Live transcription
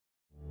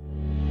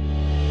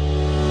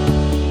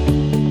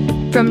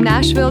From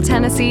Nashville,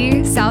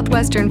 Tennessee,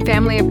 Southwestern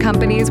Family of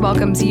Companies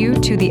welcomes you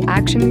to the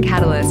Action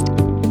Catalyst.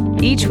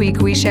 Each week,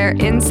 we share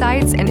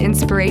insights and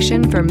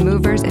inspiration from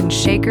movers and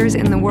shakers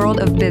in the world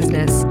of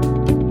business.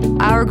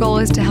 Our goal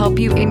is to help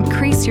you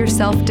increase your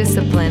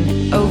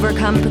self-discipline,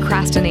 overcome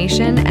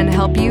procrastination, and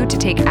help you to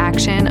take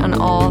action on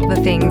all the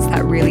things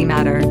that really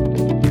matter.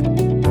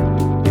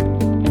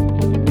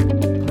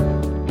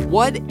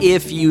 What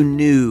if you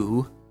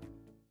knew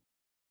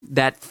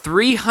that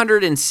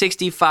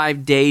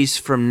 365 days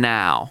from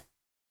now,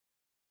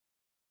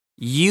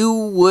 you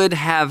would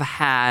have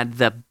had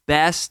the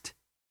best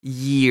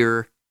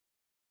year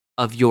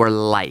of your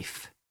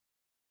life?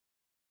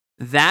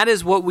 That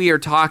is what we are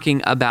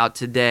talking about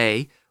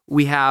today.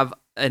 We have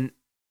an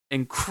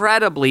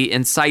incredibly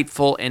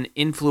insightful and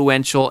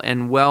influential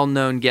and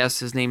well-known guest.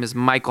 His name is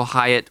Michael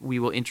Hyatt. We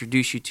will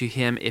introduce you to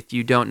him if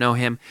you don't know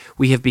him.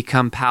 We have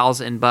become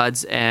pals and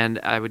buds, and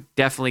I would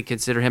definitely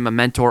consider him a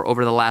mentor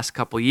over the last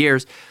couple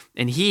years.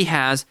 And he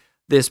has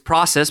this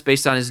process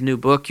based on his new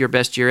book, Your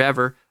Best Year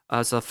Ever.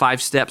 It's a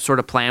 5-step sort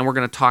of plan. We're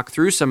going to talk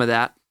through some of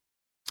that.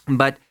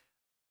 But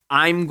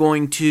I'm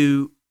going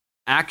to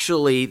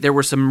actually, there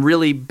were some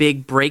really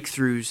big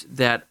breakthroughs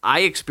that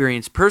I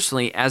experienced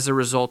personally as a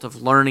result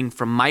of learning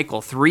from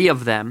Michael, 3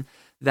 of them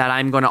that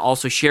I'm going to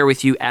also share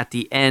with you at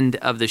the end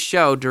of the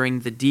show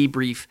during the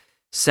debrief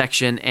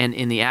section and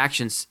in the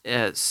action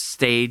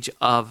stage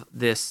of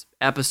this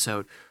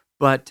episode.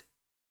 But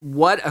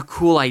what a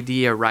cool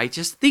idea, right?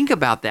 Just think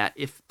about that.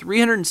 If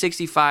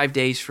 365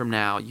 days from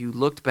now, you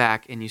looked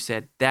back and you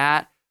said,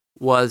 that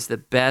was the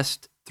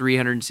best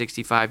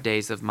 365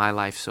 days of my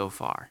life so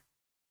far.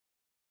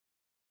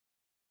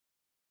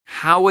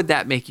 How would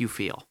that make you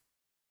feel?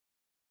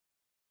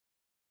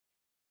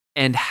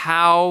 And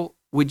how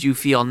would you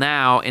feel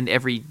now and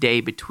every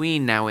day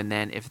between now and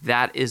then if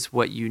that is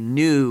what you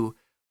knew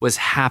was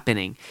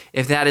happening?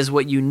 If that is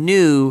what you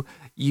knew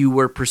you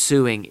were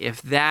pursuing?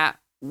 If that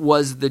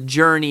was the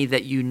journey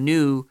that you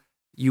knew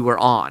you were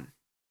on?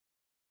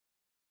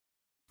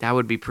 That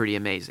would be pretty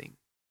amazing.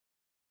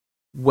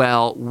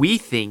 Well, we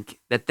think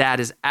that that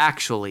is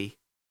actually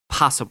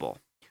possible.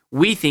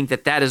 We think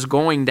that that is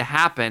going to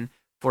happen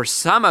for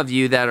some of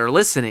you that are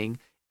listening,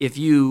 if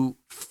you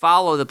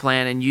follow the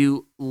plan and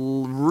you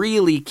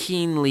really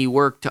keenly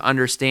work to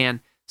understand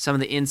some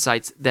of the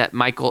insights that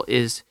Michael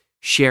is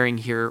sharing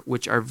here,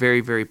 which are very,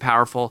 very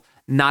powerful,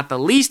 not the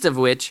least of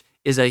which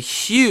is a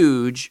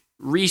huge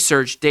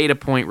research data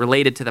point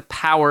related to the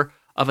power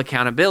of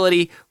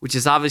accountability, which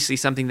is obviously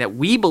something that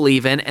we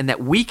believe in and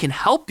that we can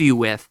help you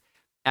with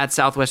at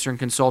Southwestern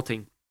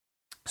Consulting.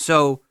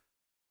 So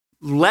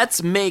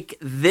let's make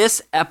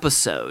this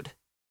episode,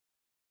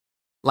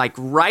 like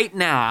right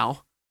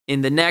now,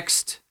 in the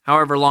next,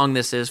 however long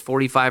this is,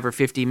 45 or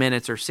 50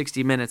 minutes or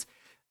 60 minutes,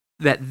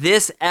 that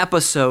this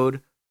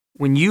episode,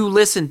 when you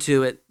listen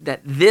to it,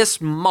 that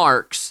this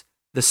marks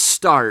the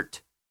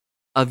start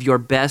of your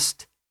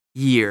best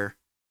year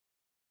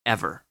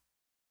ever.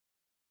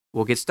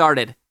 We'll get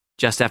started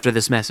just after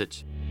this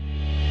message.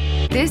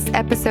 This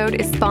episode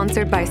is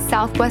sponsored by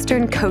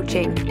Southwestern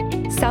Coaching.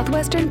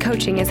 Southwestern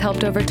Coaching has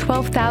helped over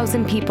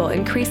 12,000 people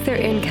increase their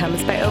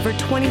incomes by over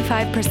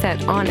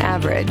 25% on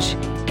average.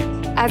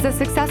 As a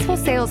successful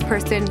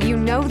salesperson, you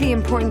know the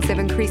importance of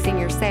increasing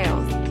your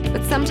sales,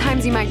 but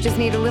sometimes you might just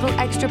need a little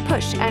extra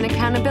push and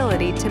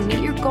accountability to meet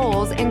your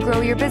goals and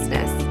grow your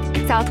business.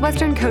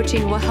 Southwestern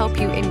Coaching will help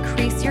you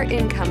increase your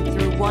income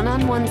through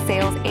one-on-one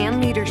sales and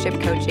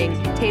leadership coaching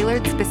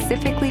tailored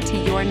specifically to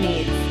your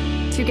needs.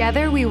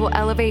 Together, we will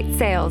elevate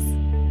sales.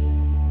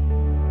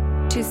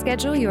 To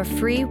schedule your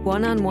free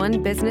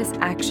one-on-one business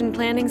action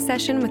planning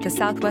session with a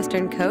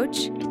Southwestern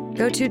coach,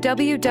 go to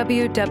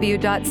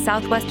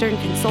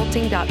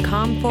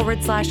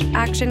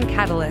www.southwesternconsulting.com/Action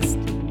Catalyst.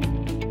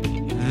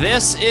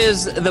 This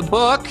is the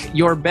book,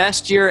 Your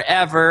Best Year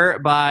Ever,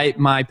 by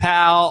my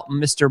pal,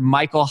 Mr.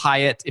 Michael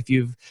Hyatt. If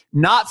you're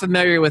not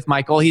familiar with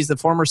Michael, he's the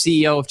former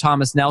CEO of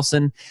Thomas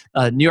Nelson,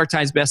 New York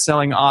Times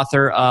bestselling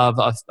author of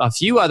a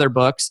few other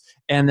books.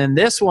 And then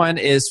this one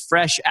is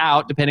fresh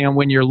out, depending on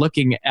when you're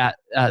looking at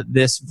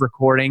this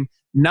recording.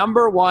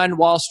 #1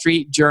 Wall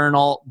Street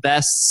Journal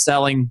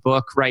best-selling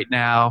book right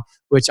now,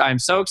 which I'm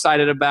so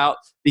excited about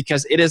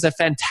because it is a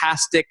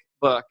fantastic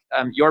book.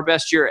 Your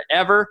Best Year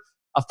Ever,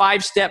 a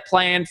 5-step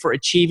plan for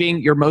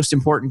achieving your most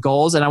important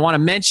goals. And I want to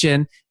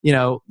mention,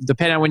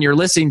 depending on when you're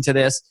listening to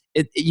this,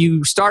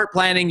 you start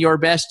planning your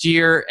best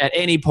year at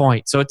any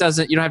point. So you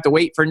don't have to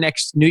wait for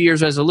next New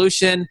Year's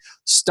resolution.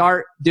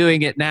 Start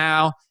doing it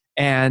now.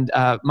 And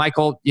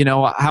Michael, you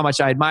know how much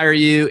I admire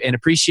you and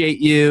appreciate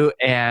you.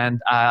 And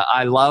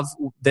I love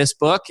this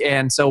book.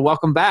 And so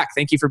welcome back.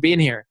 Thank you for being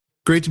here.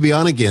 Great to be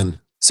on again.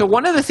 So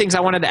one of the things I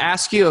wanted to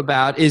ask you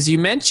about is you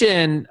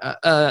mentioned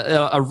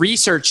a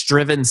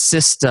research-driven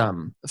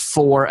system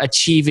for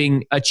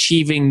achieving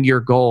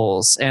your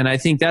goals. And I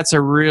think that's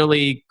a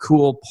really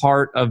cool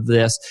part of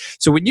this.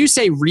 So when you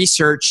say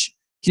research,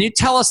 can you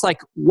tell us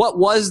what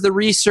was the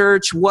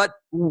research? What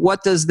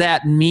what does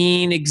that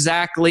mean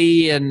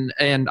exactly? And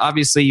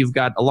obviously you've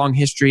got a long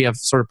history of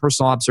sort of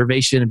personal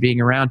observation and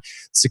being around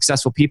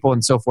successful people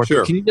and so forth.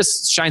 Sure. Can you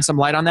just shine some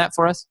light on that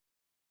for us?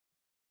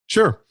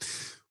 Sure.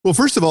 Well,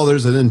 first of all,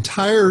 there's an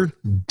entire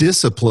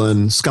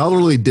discipline,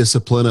 scholarly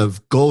discipline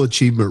of goal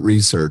achievement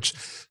research.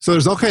 So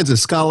there's all kinds of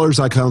scholars,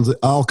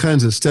 all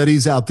kinds of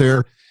studies out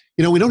there.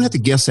 We don't have to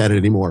guess at it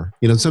anymore.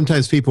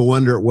 Sometimes people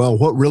wonder, well,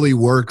 what really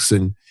works?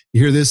 And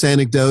you hear this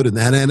anecdote and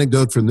that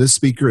anecdote from this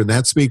speaker and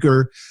that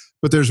speaker,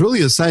 but there's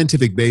really a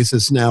scientific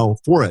basis now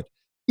for it.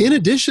 In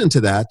addition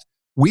to that,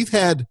 we've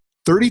had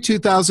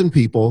 32,000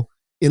 people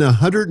in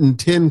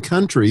 110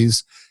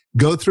 countries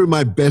go through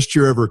my best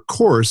year ever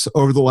course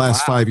over the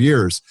last 5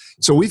 years.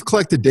 So we've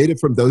collected data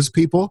from those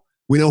people.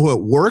 We know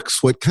what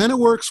works, what kind of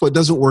works, what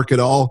doesn't work at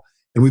all.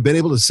 And we've been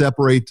able to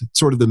separate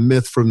sort of the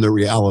myth from the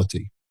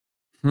reality.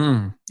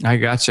 I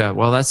gotcha.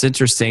 Well, that's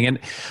interesting. And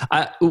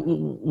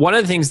one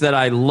of the things that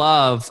I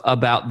love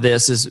about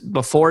this is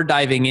before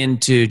diving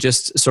into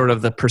just sort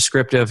of the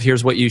prescriptive,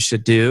 here's what you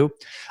should do.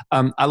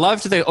 I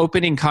loved the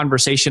opening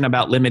conversation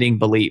about limiting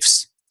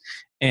beliefs.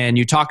 And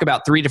you talk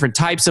about 3 different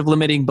types of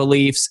limiting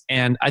beliefs.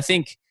 And I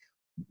think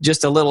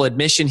just a little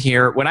admission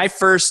here, I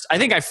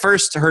think I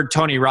first heard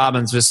Tony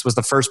Robbins. This was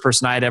the first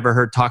person I had ever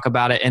heard talk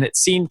about it. And it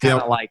seemed kind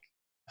of like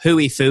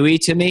hooey-fooey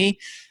to me.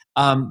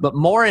 But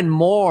more and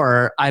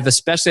more,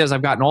 especially as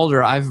I've gotten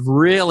older, I've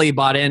really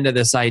bought into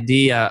this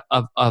idea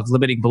of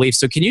limiting beliefs.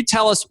 So can you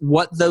tell us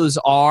what those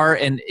are?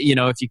 And,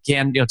 if you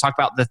can, talk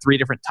about the 3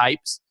 different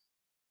types.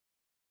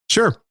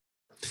 Sure.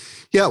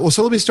 Yeah. Well,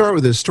 so let me start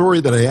with a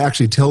story that I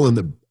actually tell in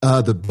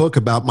the book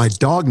about my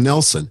dog,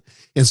 Nelson.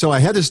 And so I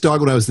had this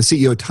dog when I was the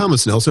CEO of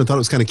Thomas Nelson. I thought it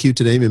was kind of cute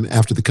to name him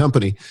after the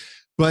company.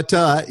 But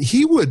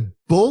he would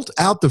bolt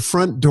out the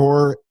front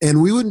door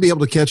and we wouldn't be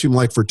able to catch him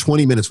for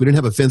 20 minutes. We didn't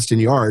have a fenced in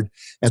yard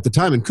at the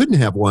time and couldn't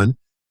have one.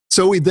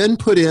 So we then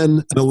put in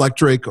an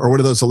electric or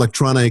one of those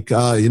electronic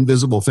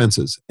invisible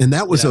fences. And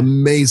that was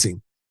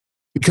amazing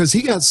because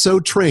he got so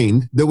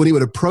trained that when he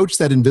would approach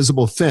that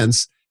invisible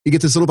fence, he'd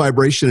get this little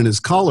vibration in his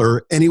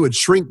collar and he would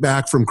shrink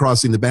back from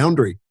crossing the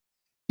boundary.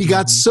 He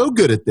got so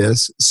good at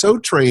this, so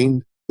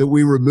trained that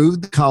we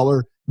removed the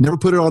collar, never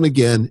put it on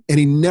again, and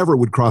he never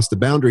would cross the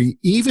boundary,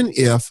 even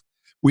if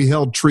we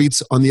held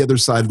treats on the other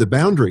side of the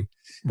boundary.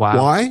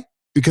 Wow. Why?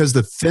 Because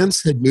the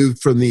fence had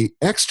moved from the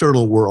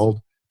external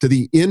world to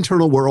the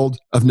internal world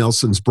of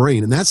Nelson's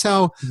brain. And that's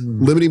how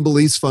limiting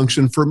beliefs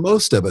function for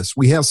most of us.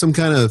 We have some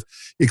kind of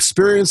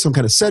experience, some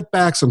kind of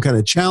setback, some kind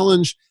of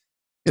challenge,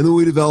 and then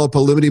we develop a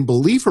limiting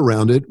belief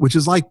around it, which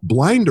is like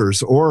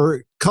blinders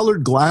or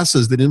colored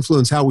glasses that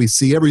influence how we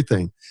see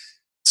everything.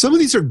 Some of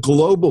these are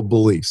global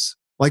beliefs.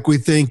 Like we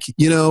think,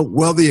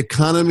 the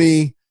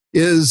economy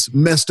is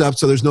messed up,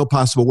 so there's no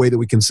possible way that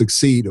we can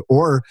succeed.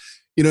 Or,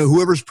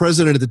 whoever's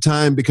president at the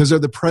time, because they're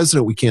the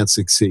president, we can't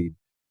succeed.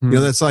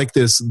 That's like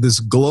this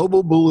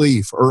global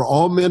belief, or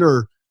all men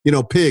are,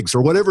 pigs,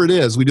 or whatever it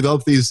is. We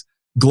develop these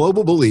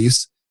global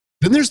beliefs.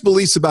 Then there's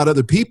beliefs about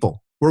other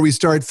people, where we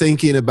start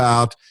thinking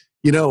about,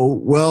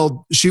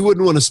 she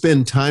wouldn't want to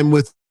spend time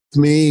with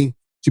me.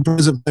 She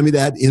doesn't find me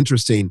that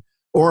interesting.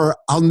 Or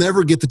I'll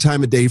never get the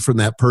time of day from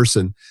that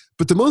person.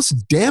 But the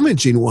most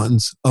damaging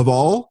ones of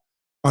all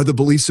are the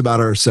beliefs about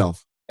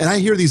ourselves. And I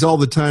hear these all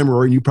the time,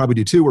 or you probably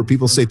do too, where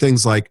people say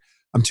things like,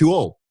 I'm too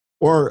old,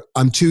 or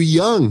I'm too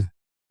young,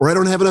 or I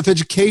don't have enough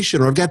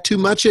education, or I've got too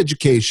much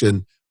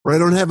education, or I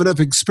don't have enough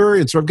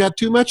experience, or I've got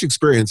too much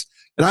experience.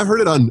 And I've heard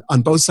it on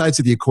both sides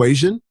of the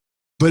equation,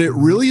 but it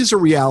really is a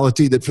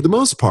reality that for the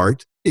most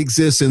part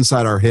exists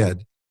inside our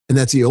head. And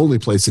that's the only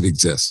place it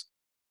exists.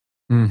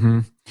 Mm-hmm.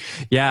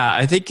 Yeah,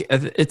 I think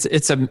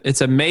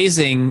it's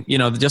amazing,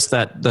 just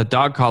that the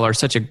dog collar is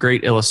such a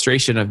great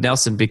illustration of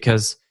Nelson,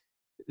 because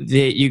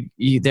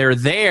they're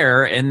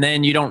there and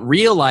then you don't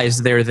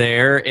realize they're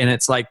there, and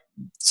it's like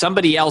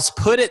somebody else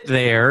put it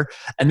there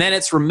and then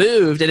it's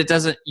removed, and it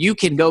doesn't, you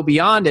can go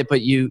beyond it,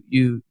 but you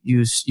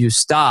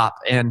stop.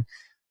 And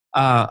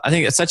I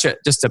think it's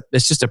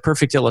it's just a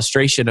perfect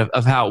illustration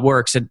of how it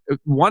works. And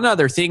one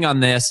other thing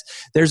on this,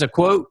 there's a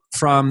quote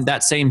from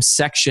that same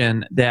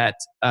section that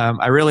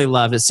I really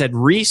love. It said,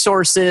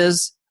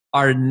 "Resources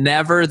are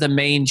never the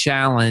main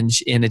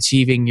challenge in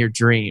achieving your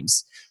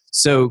dreams."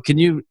 So can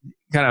you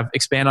kind of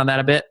expand on that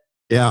a bit?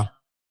 Yeah.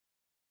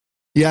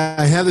 Yeah,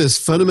 I have this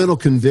fundamental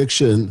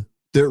conviction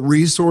that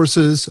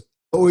resources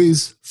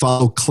always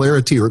follow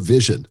clarity or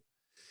vision.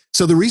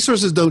 So the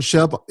resources don't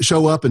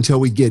show up until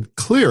we get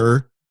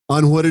clear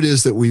on what it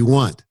is that we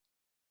want.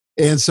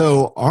 And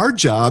so our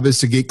job is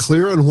to get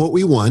clear on what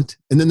we want,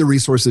 and then the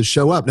resources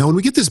show up. Now, when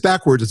we get this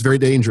backwards, it's very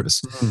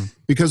dangerous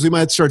because we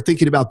might start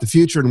thinking about the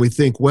future and we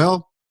think,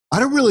 well, I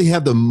don't really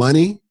have the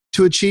money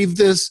to achieve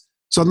this,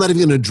 so I'm not even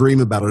going to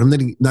dream about it. I'm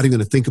not even going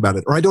to think about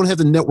it. Or I don't have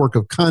the network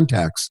of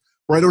contacts,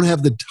 or I don't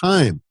have the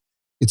time.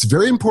 It's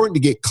very important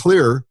to get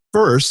clear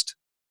first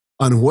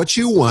on what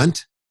you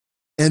want,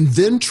 and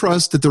then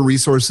trust that the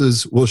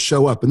resources will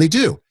show up. And they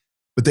do.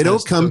 But they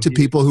don't come to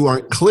people who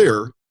aren't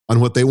clear on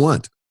what they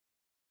want.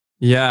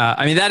 Yeah,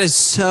 I mean that is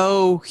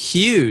so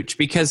huge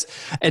because,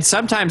 and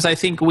sometimes I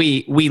think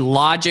we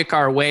logic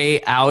our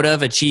way out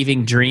of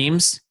achieving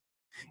dreams.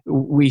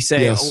 We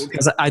say, Yes. "Oh,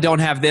 because I don't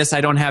have this, I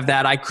don't have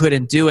that, I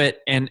couldn't do it."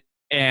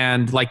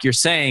 And like you're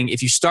saying,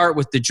 if you start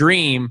with the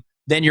dream,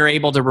 then you're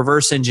able to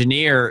reverse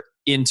engineer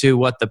into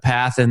what the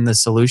path and the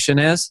solution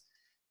is.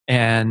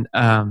 And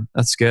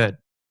that's good.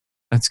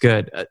 That's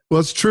good.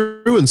 Well, it's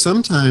true. And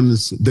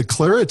sometimes the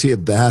clarity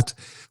of that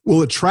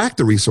will attract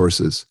the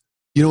resources.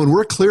 When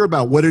we're clear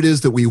about what it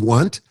is that we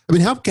want, I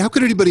mean, how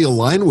could anybody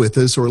align with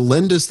us or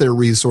lend us their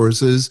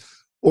resources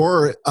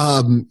or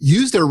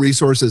use their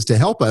resources to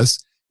help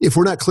us if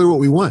we're not clear what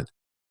we want?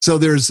 So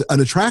there's an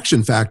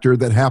attraction factor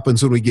that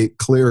happens when we get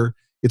clear.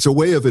 It's a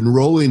way of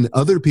enrolling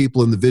other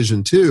people in the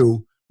vision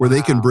too, where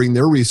they can bring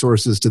their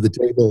resources to the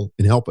table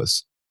and help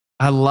us.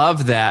 I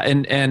love that.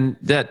 And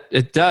that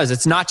it does.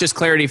 It's not just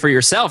clarity for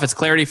yourself, it's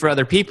clarity for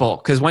other people.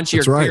 Because once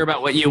you're clear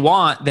about what you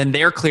want, then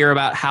they're clear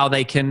about how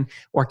they can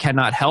or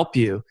cannot help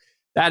you.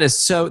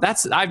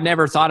 I've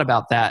never thought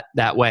about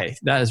that way.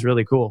 That is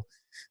really cool.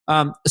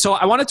 So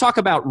I want to talk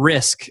about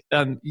risk.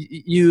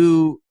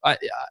 You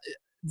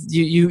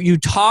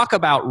talk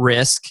about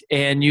risk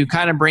and you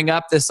kind of bring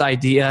up this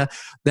idea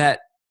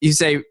that you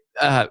say,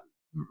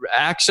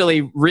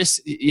 actually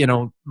risk,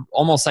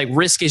 almost like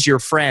risk is your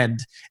friend.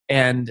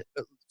 And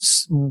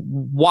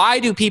why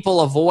do people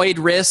avoid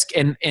risk?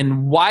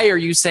 And why are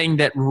you saying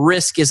that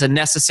risk is a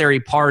necessary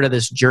part of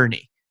this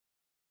journey?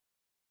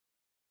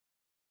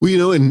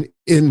 Well,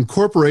 in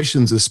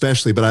corporations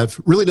especially, but I've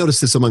really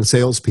noticed this among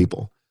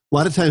salespeople. A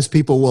lot of times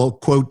people will,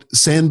 quote,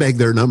 sandbag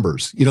their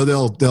numbers.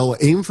 They'll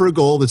aim for a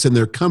goal that's in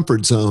their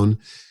comfort zone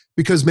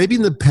because maybe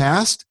in the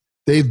past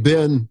they've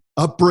been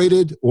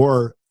upbraided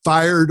or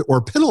fired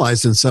or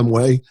penalized in some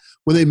way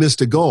when they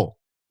missed a goal.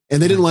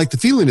 And they didn't like the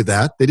feeling of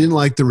that. They didn't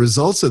like the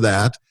results of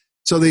that.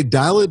 So they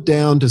dial it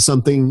down to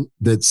something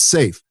that's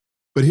safe.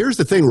 But here's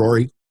the thing,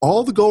 Rory.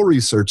 All the goal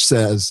research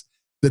says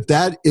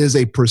that is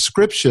a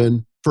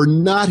prescription for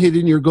not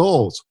hitting your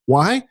goals.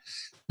 Why?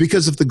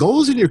 Because if the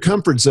goal is in your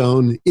comfort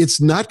zone, it's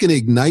not going to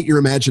ignite your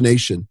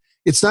imagination.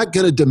 It's not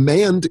going to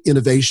demand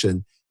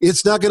innovation.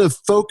 It's not going to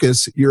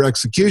focus your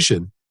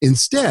execution.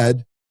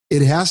 Instead,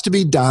 it has to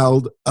be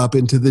dialed up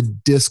into the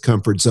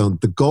discomfort zone.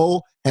 The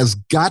goal has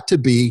got to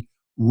be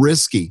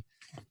risky.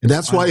 And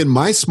that's why in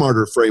my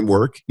SMARTER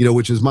framework,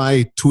 which is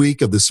my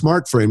tweak of the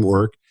SMART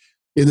framework,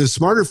 in the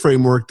SMARTER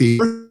framework, the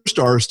first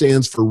R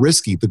stands for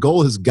risky. The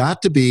goal has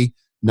got to be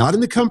not in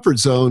the comfort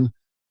zone,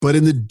 but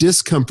in the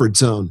discomfort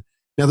zone.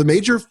 Now, the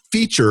major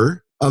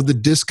feature of the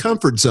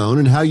discomfort zone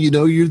and how you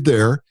know you're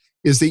there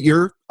is that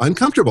you're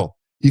uncomfortable.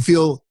 You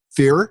feel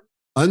fear,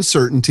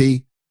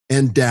 uncertainty,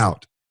 and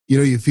doubt.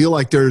 You feel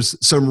like there's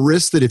some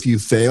risk that if you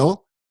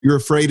fail, you're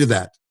afraid of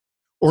that.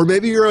 Or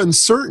maybe you're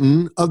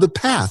uncertain of the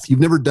path. You've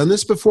never done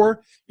this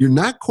before. You're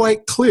not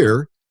quite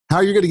clear how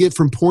you're going to get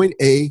from point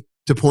A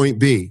to point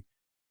B.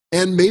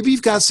 And maybe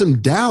you've got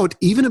some doubt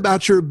even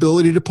about your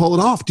ability to pull it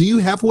off. Do you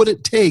have what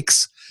it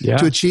takes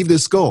to achieve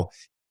this goal?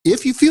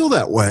 If you feel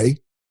that way,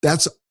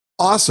 that's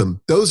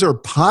awesome. Those are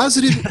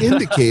positive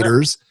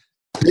indicators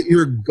that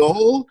your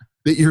goal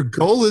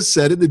is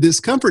set in the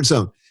discomfort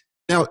zone.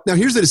 Now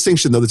here's the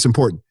distinction, though, that's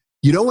important.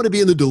 You don't want to be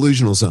in the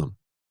delusional zone,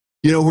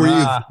 where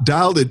you've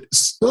dialed it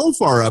so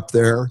far up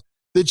there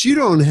that you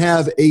don't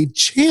have a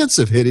chance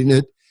of hitting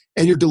it,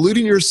 and you're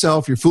deluding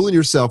yourself, you're fooling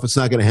yourself, it's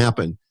not going to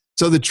happen.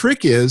 So the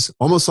trick is,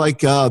 almost like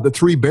the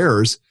three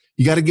bears,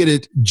 you got to get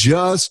it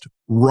just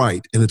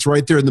right, and it's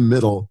right there in the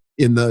middle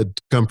in the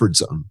comfort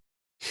zone.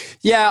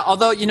 Yeah,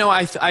 although,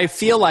 I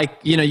feel like,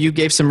 you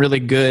gave some really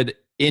good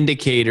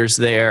indicators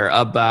there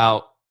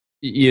about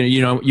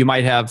you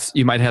might have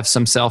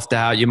some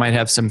self-doubt, you might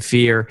have some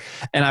fear.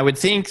 And I would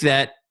think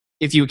that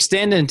if you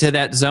extend into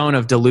that zone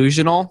of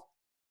delusional,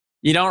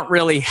 you don't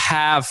really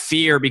have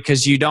fear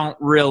because you don't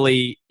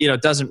really,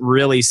 it doesn't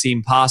really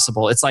seem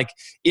possible. It's like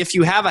if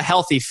you have a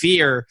healthy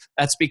fear,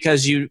 that's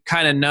because you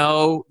kind of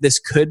know this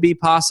could be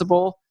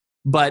possible.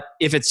 But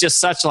if it's just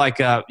such like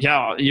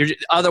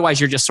otherwise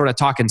you're just sort of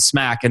talking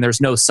smack and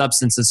there's no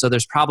substance. And so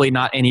there's probably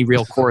not any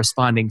real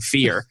corresponding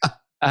fear.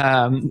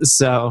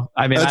 So,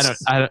 I mean,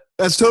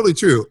 that's totally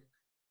true.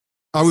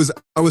 I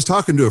was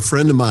talking to a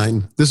friend of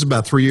mine, this is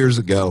about 3 years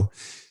ago,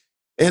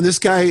 and this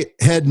guy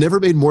had never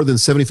made more than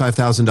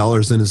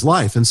 $75,000 in his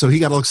life. And so he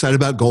got all excited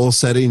about goal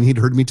setting. He'd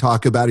heard me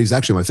talk about it. He's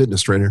actually my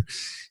fitness trainer.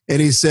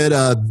 And he said,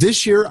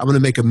 this year I'm going to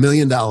make $1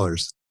 million.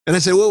 And I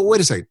said, well, wait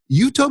a second.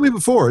 You told me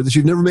before that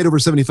you've never made over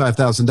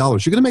 $75,000.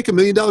 You're going to make $1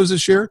 million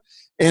this year?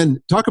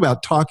 And talk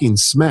about talking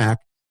smack.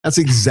 That's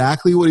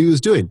exactly what he was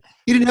doing.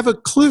 He didn't have a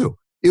clue.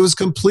 It was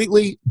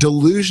completely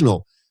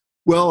delusional.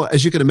 Well,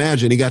 as you can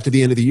imagine, he got to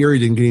the end of the year. He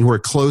didn't get anywhere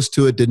close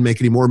to it, didn't make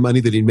any more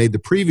money than he made the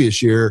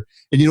previous year.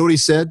 And you know what he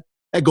said?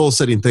 That goal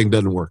setting thing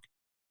doesn't work.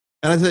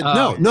 And I said,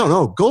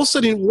 no. Goal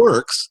setting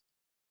works.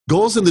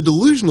 Goals in the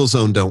delusional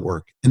zone don't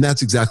work. And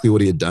that's exactly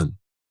what he had done.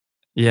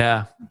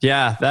 Yeah.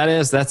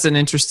 That's an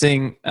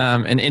interesting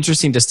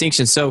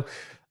distinction. So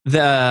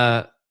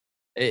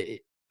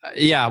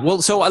Yeah.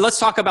 Well, so let's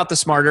talk about the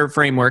SMARTER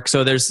framework.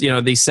 So there's,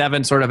 these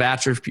 7 sort of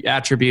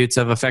attributes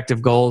of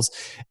effective goals,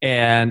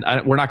 and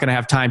we're not going to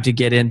have time to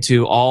get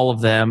into all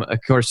of them. Of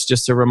course,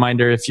 just a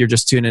reminder, if you're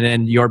just tuning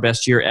in, Your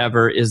Best Year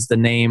Ever is the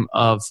name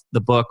of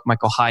the book.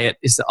 Michael Hyatt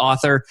is the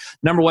author.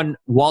 #1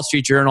 Wall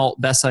Street Journal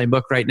bestselling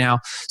book right now.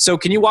 So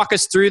can you walk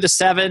us through the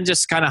 7,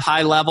 just kind of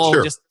high level,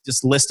 Sure.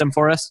 just list them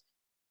for us?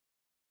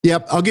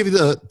 Yep, I'll give you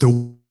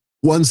the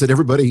ones that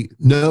everybody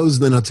knows,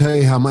 and then I'll tell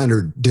you how mine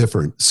are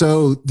different.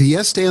 So the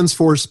S stands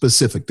for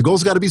specific. The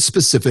goal's got to be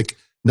specific,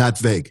 not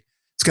vague.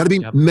 It's got to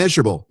be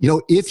measurable.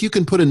 If you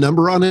can put a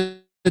number on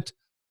it,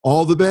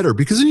 all the better,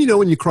 because then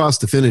when you cross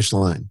the finish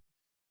line.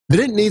 Then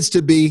it needs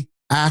to be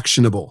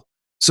actionable.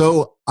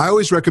 So I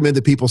always recommend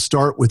that people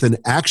start with an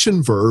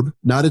action verb,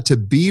 not a to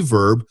be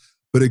verb,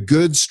 but a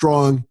good,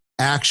 strong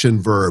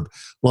action verb,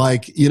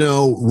 like,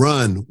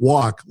 run,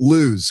 walk,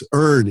 lose,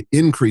 earn,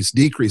 increase,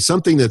 decrease,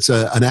 something that's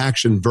an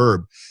action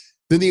verb.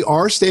 Then the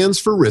R stands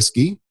for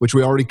risky, which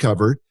we already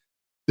covered.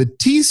 The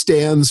T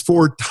stands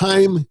for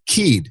time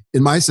keyed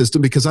in my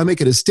system, because I make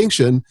a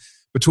distinction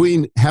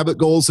between habit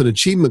goals and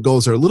achievement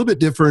goals are a little bit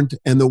different,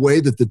 and the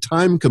way that the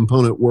time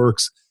component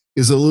works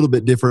is a little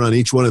bit different on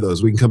each one of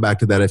those. We can come back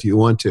to that if you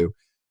want to.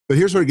 But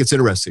here's where it gets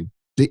interesting.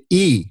 The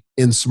E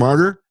in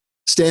SMARTER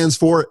stands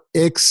for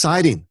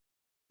exciting.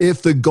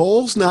 If the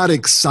goal's not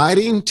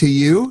exciting to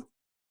you,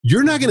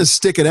 you're not going to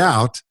stick it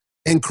out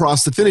and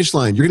cross the finish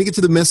line. You're going to get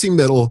to the messy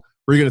middle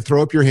where you're going to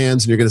throw up your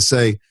hands and you're going to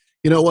say,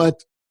 you know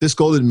what? This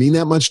goal didn't mean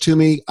that much to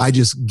me. I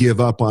just give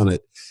up on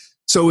it.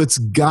 So it's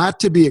got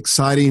to be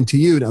exciting to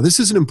you. Now, this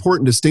is an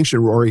important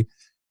distinction, Rory.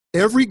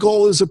 Every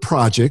goal is a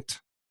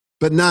project,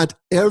 but not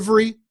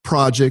every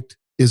project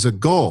is a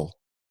goal.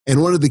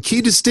 And one of the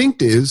key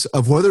distinctives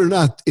of whether or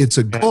not it's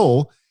a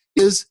goal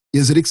is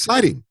it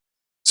exciting?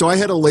 So I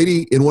had a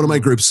lady in one of my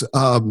groups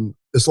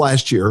this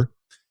last year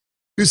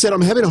who said,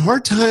 I'm having a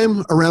hard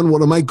time around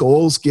one of my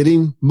goals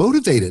getting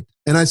motivated.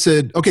 And I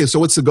said, okay, so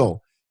what's the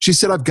goal? She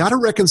said, I've got to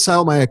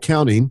reconcile my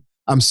accounting.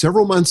 I'm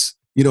several months,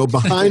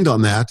 behind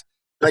on that.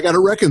 And I got to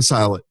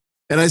reconcile it.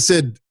 And I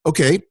said,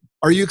 okay,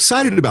 are you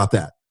excited about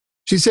that?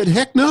 She said,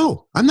 heck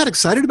no, I'm not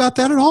excited about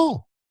that at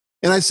all.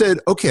 And I said,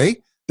 okay,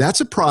 that's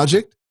a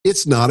project.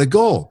 It's not a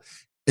goal.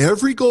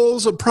 Every goal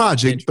is a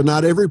project, but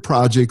not every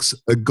project's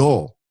a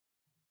goal.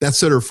 That's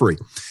set her free.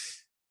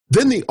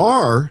 Then the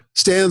R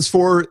stands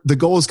for the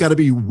goal has got to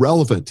be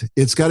relevant.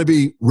 It's got to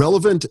be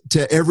relevant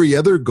to every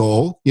other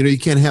goal. You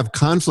can't have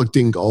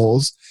conflicting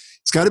goals.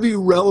 It's got to be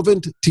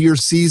relevant to your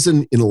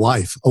season in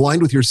life,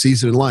 aligned with your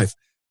season in life.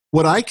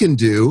 What I can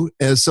do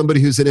as somebody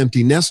who's an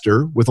empty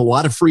nester with a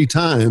lot of free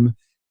time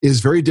is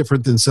very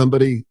different than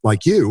somebody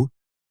like you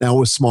now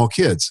with small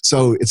kids.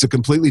 So it's a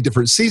completely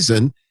different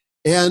season,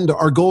 and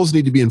our goals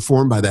need to be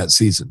informed by that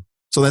season.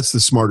 So that's the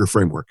SMARTER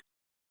framework.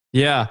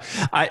 Yeah.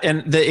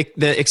 And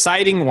the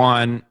exciting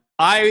one,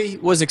 I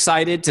was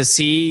excited to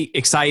see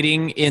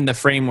exciting in the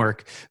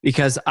framework,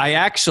 because I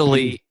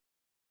actually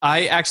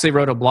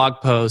wrote a blog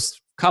post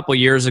a couple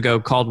years ago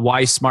called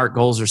Why Smart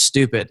Goals Are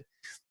Stupid.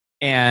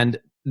 And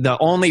the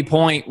only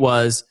point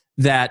was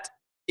that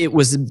it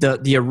was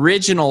the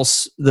original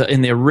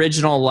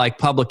like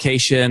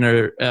publication,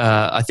 or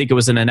I think it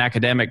was in an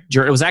academic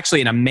journal. It was actually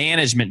in a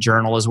management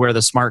journal is where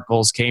the SMART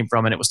goals came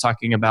from. And it was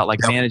talking about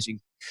managing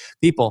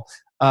people.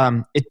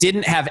 It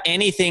didn't have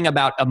anything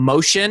about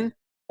emotion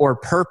or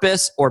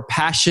purpose or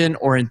passion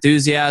or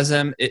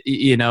enthusiasm.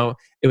 It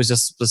was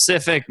just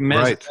specific,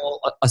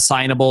 measurable,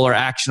 assignable, or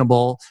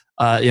actionable.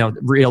 I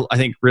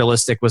think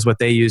realistic was what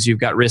they use. You've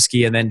got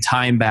risky and then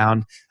time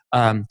bound.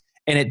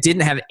 And it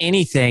didn't have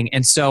anything.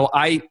 And so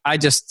I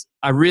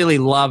really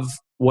love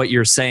what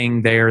you're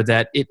saying there,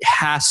 that it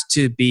has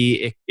to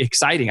be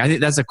exciting. I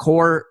think that's a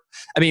core.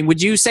 I mean,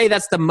 would you say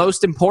that's the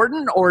most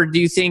important, or do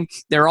you think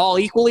they're all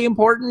equally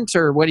important,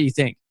 or what do you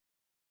think?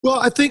 Well,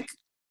 I think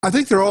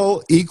they're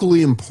all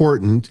equally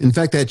important. In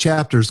fact, that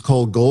chapter is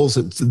called Goals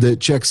that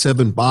Check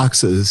 7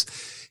 Boxes.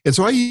 And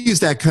so I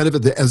use that kind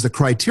of as the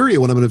criteria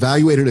when I'm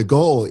evaluating a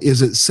goal.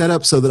 Is it set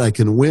up so that I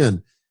can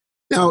win?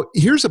 Now,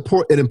 here's an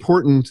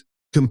important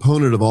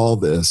component of all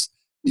this.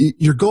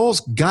 Your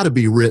goals got to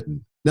be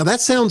written. Now,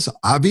 that sounds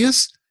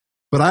obvious,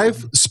 but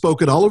I've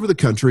spoken all over the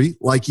country,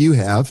 like you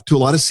have, to a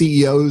lot of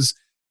CEOs,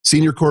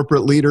 senior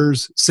corporate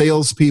leaders,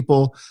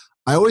 salespeople.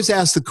 I always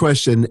ask the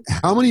question,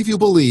 how many of you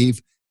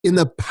believe in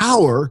the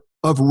power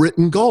of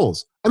written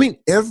goals? I mean,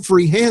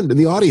 every hand in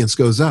the audience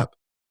goes up.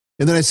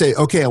 And then I say,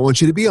 okay, I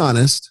want you to be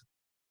honest.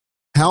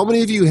 How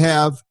many of you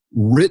have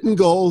written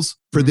goals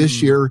for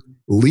this year?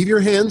 Leave your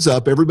hands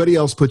up. Everybody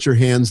else, put your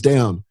hands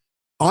down.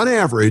 On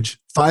average,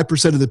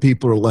 5% of the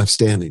people are left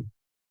standing.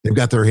 They've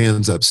got their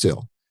hands up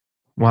still.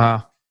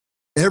 Wow.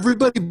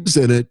 Everybody's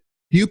in it.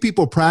 Few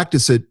people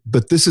practice it,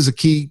 but this is a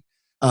key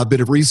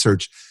bit of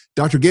research.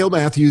 Dr. Gail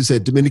Matthews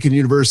at Dominican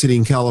University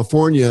in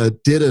California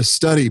did a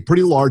study,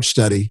 pretty large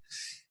study.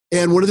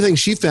 And one of the things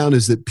she found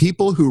is that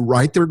people who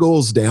write their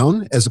goals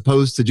down, as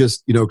opposed to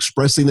just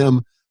expressing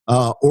them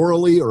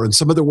orally or in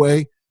some other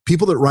way,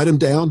 people that write them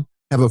down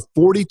have a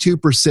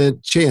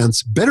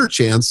 42% better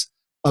chance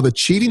of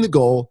achieving the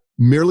goal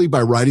merely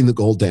by writing the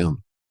goal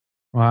down.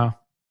 Wow.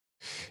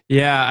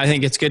 Yeah, I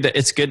think it's good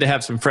to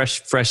have some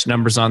fresh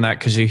numbers on that,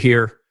 because you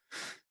hear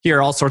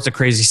all sorts of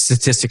crazy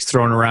statistics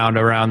thrown around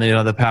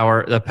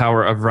the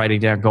power of writing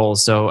down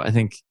goals. So I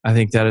think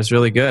that is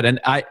really good.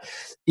 And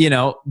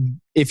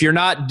if you're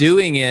not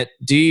doing it,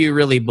 do you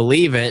really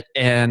believe it?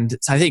 And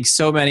I think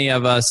so many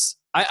of us,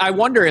 I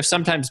wonder if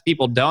sometimes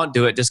people don't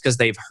do it just because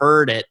they've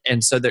heard it,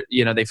 and so that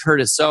they've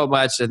heard it so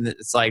much, and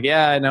it's like,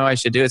 yeah, I know I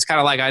should do it. It's kind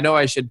of like, I know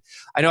I should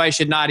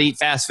not eat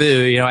fast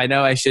food. I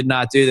know I should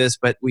not do this,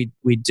 but we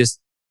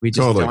just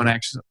totally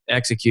don't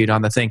execute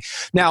on the thing.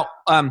 Now,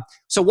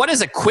 so what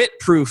is a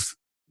quit-proof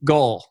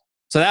goal?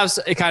 So that was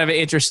a kind of an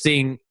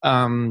interesting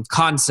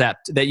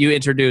concept that you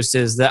introduced,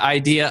 is the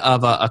idea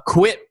of a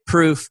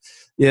quit-proof.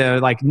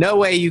 Like no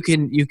way you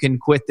can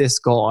quit this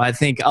goal. I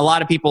think a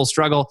lot of people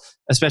struggle,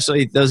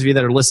 especially those of you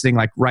that are listening,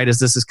 like right as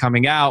this is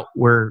coming out.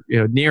 We're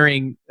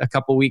nearing a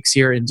couple weeks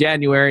here in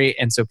January,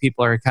 and so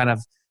people are kind of,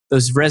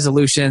 those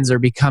resolutions are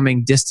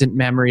becoming distant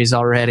memories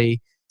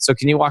already. So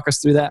can you walk us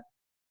through that?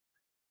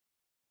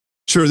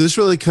 Sure. This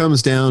really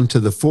comes down to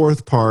the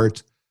fourth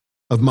part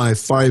of my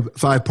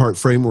five-part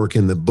framework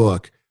in the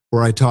book,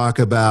 where I talk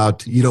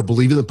about,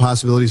 believe in the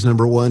possibilities,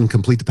 number 1,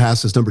 complete the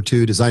past is number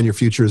 2, design your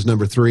future is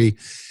number 3.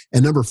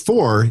 And number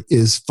 4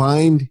 is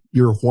find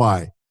your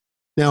why.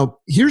 Now,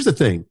 here's the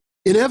thing.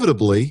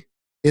 Inevitably,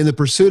 in the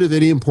pursuit of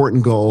any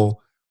important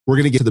goal, we're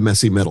going to get to the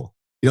messy middle.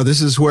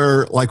 This is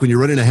where, like when you're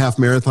running a half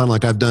marathon,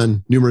 like I've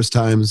done numerous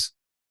times,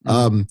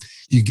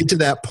 you get to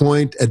that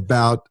point at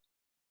about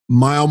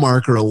mile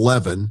marker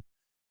 11,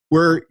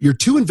 where you're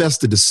too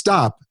invested to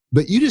stop,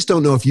 but you just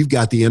don't know if you've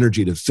got the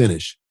energy to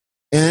finish.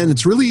 And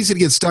it's really easy to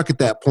get stuck at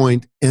that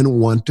point and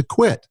want to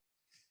quit.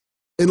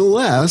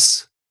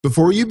 Unless,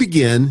 before you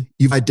begin,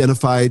 you've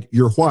identified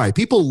your why.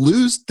 People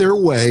lose their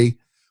way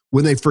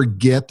when they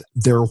forget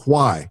their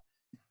why.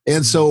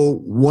 And so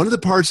one of the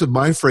parts of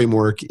my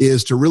framework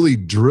is to really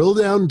drill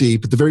down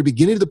deep at the very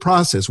beginning of the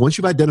process. Once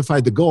you've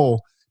identified the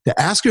goal, to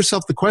ask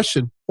yourself the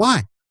question,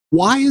 why?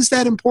 Why is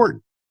that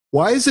important?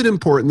 Why is it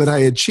important that I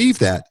achieve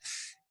that?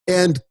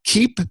 And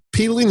keep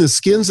peeling the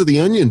skins of the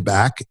onion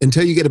back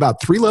until you get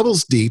about 3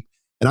 levels deep.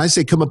 And I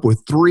say come up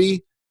with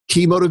 3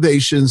 key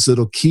motivations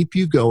that'll keep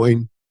you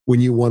going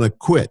when you want to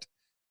quit.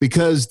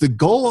 Because the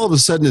goal all of a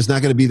sudden is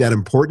not going to be that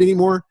important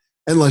anymore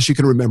unless you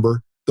can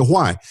remember the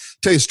why.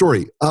 Tell you a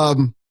story.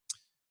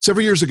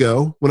 Several years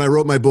ago, when I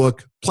wrote my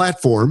book,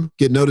 Platform,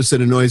 Get Noticed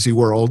in a Noisy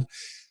World,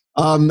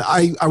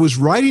 I was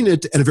writing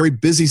it in a very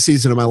busy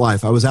season of my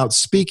life. I was out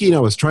speaking. I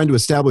was trying to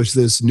establish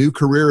this new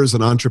career as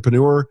an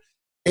entrepreneur.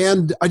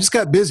 And I just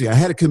got busy. I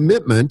had a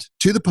commitment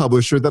to the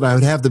publisher that I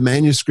would have the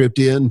manuscript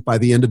in by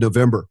the end of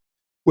November.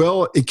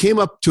 Well, it came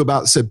up to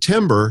about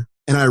September,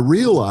 and I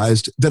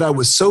realized that I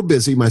was so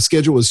busy. My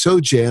schedule was so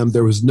jammed.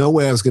 There was no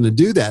way I was going to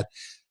do that.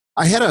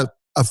 I had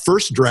a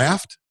first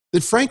draft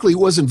that frankly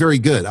wasn't very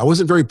good. I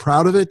wasn't very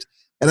proud of it.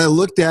 And I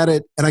looked at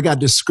it and I got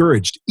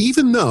discouraged,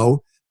 even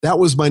though that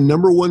was my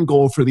number 1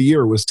 goal for the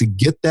year, was to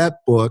get that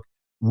book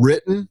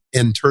written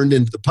and turned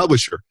into the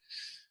publisher.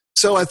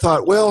 So I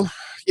thought, well,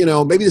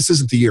 maybe this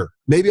isn't the year.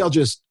 Maybe I'll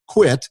just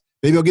quit.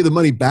 Maybe I'll give the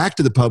money back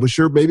to the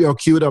publisher. Maybe I'll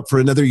queue it up for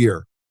another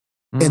year.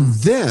 And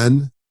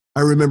then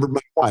I remembered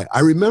my why. I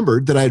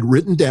remembered that I had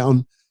written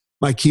down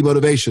my key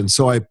motivations.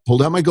 So I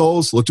pulled out my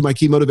goals, looked at my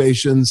key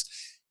motivations,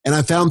 and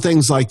I found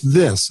things like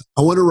this.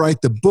 I want to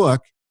write the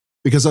book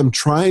because I'm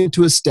trying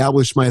to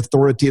establish my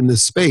authority in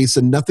this space,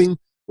 and nothing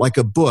like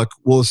a book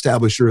will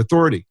establish your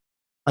authority.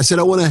 I said,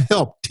 I want to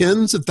help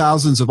tens of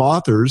thousands of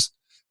authors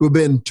who have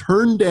been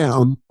turned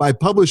down by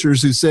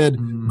publishers who said,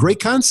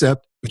 great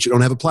concept, but you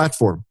don't have a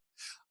platform.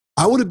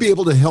 I want to be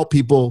able to help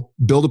people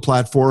build a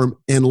platform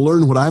and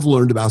learn what I've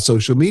learned about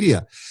social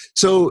media.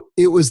 So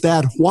it was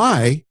that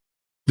why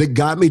that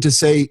got me to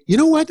say, you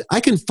know what?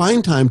 I can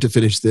find time to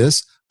finish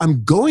this.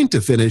 I'm going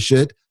to finish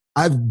it.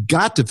 I've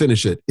got to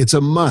finish it. It's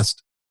a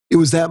must. It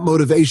was that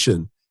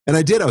motivation. And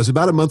I did. I was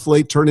about a month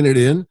late turning it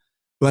in,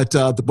 but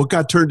the book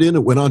got turned in.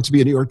 It went on to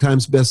be a New York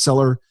Times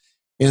bestseller.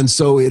 And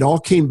so it all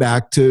came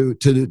back to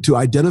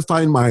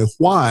identifying my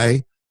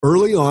why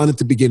early on at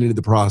the beginning of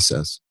the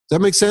process. Does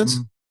that make sense?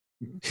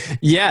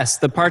 Yes.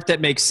 The part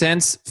that makes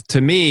sense to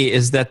me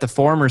is that the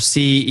former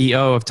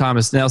CEO of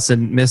Thomas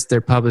Nelson missed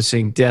their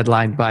publishing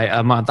deadline by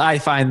a month. I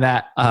find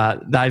that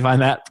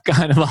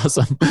kind of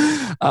awesome.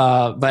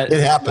 But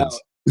it happens.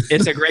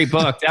 It's a great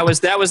book. That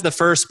was the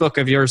first book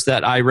of yours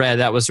that I read.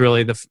 That was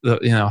really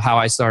the how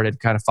I started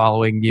kind of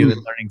following you and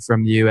learning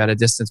from you at a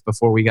distance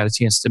before we got a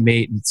chance to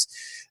meet. And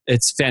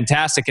it's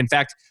fantastic. In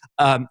fact,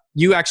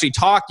 you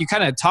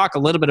kind of talk a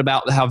little bit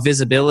about how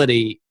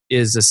visibility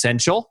is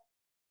essential.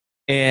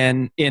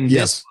 And in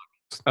this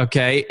book,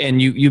 okay,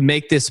 and you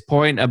make this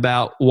point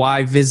about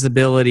why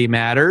visibility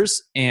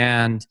matters.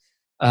 And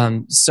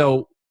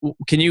so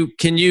can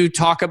you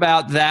talk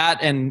about that,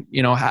 and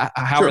how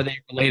Sure. are they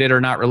related or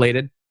not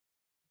related?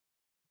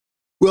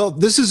 Well,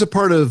 this is a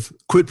part of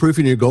quit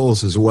proofing your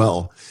goals as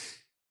well.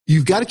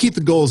 You've got to keep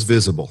the goals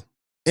visible.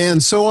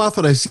 And so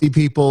often I see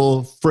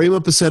people frame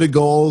up a set of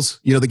goals.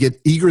 They get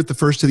eager at the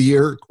first of the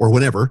year or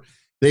whenever.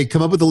 They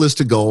come up with a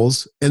list of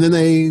goals and then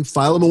they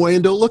file them away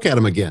and don't look at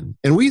them again.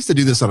 And we used to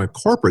do this on a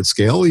corporate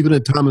scale, even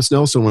at Thomas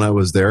Nelson when I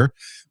was there.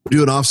 We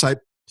do an offsite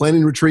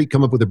planning retreat,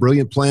 come up with a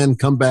brilliant plan,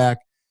 come back.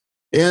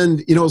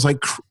 And,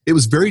 it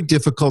was very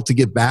difficult to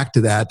get back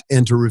to that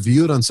and to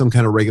review it on some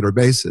kind of regular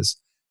basis.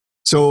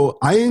 So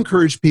I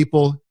encourage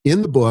people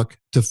in the book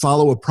to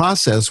follow a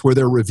process where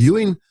they're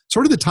reviewing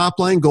sort of the top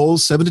line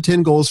goals, 7 to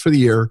 10 goals for the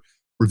year,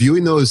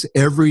 reviewing those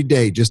every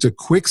day, just a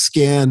quick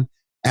scan.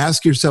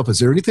 Ask yourself, is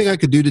there anything I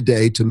could do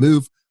today to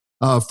move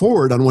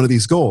forward on one of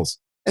these goals?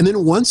 And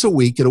then once a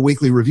week in a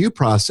weekly review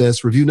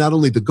process, review not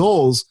only the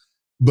goals,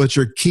 but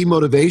your key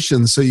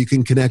motivations so you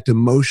can connect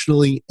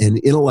emotionally and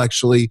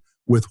intellectually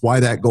with why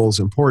that goal is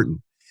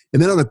important.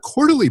 And then on a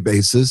quarterly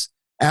basis,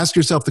 ask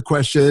yourself the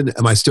question,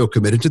 am I still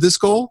committed to this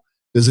goal?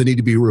 Does it need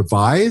to be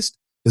revised?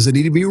 Does it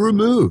need to be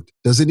removed?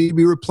 Does it need to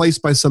be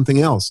replaced by something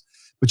else?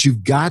 But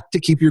you've got to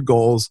keep your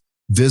goals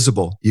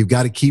visible. You've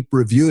got to keep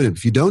reviewing it.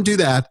 If you don't do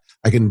that,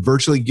 I can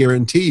virtually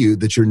guarantee you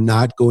that you're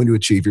not going to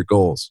achieve your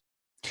goals.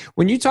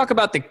 When you talk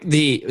about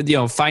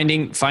the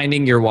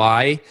finding your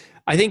why,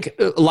 I think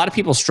a lot of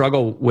people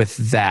struggle with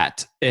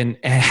that. And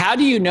how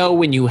do you know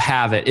when you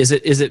have it? Is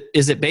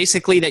it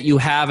basically that you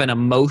have an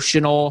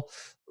emotional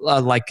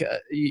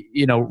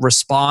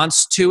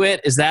response to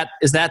it? Is that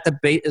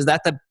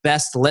the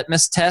best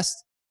litmus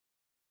test?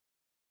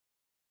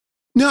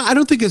 No, I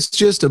don't think it's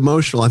just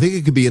emotional. I think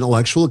it could be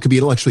intellectual. It could be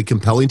intellectually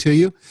compelling to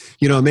you.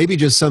 Maybe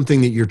just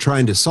something that you're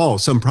trying to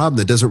solve, some problem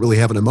that doesn't really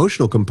have an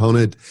emotional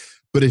component.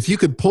 But if you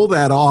could pull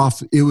that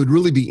off, it would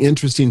really be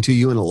interesting to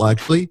you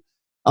intellectually.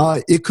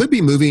 It could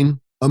be moving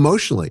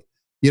emotionally,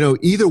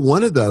 either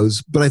one of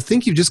those. But I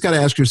think you've just got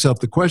to ask yourself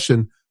the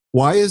question,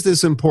 why is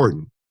this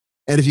important?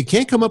 And if you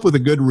can't come up with a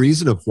good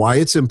reason of why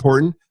it's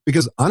important,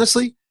 because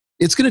honestly,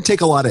 it's going to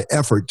take a lot of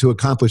effort to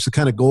accomplish the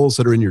kind of goals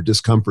that are in your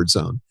discomfort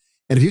zone.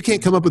 And if you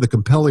can't come up with a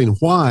compelling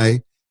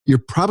why, you're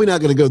probably not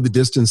going to go the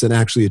distance and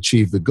actually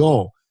achieve the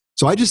goal.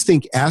 So I just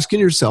think asking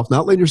yourself,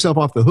 not letting yourself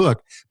off the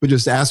hook, but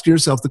just asking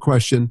yourself the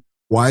question,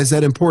 why is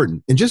that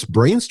important? And just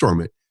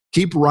brainstorm it.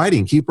 Keep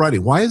writing.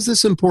 Why is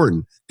this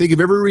important? Think of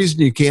every reason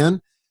you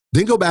can,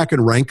 then go back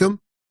and rank them.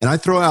 And I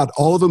throw out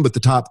all of them but the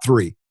top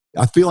 3.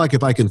 I feel like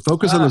if I can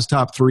focus on those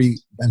top 3,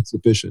 that's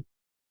sufficient.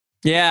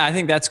 Yeah, I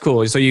think that's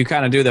cool. So you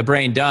kind of do the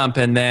brain dump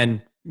and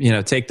then,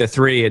 take the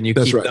 3 and you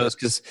keep those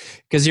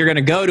because you're going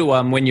to go to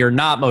them when you're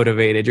not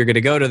motivated. You're going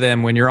to go to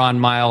them when you're on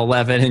mile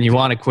 11 and you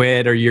want to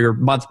quit, or you're a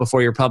month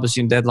before your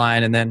publishing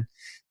deadline. And then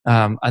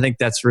I think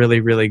that's really,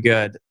 really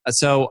good.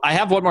 So I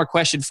have one more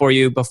question for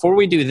you. Before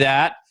we do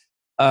that,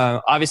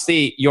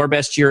 obviously, Your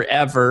Best Year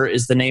Ever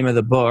is the name of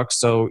the book,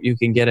 so you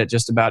can get it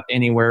just about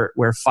anywhere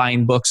where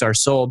fine books are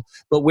sold.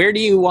 But where do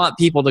you want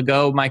people to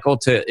go, Michael,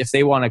 if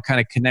they want to kind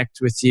of connect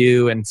with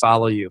you and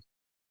follow you?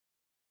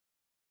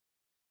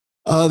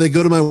 They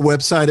go to my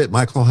website at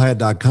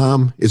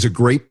michaelhyatt.com. It's a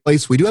great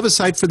place. We do have a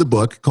site for the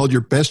book called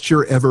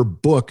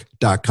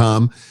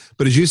yourbestyeareverbook.com.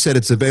 But as you said,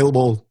 it's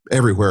available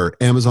everywhere.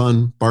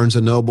 Amazon, Barnes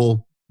 &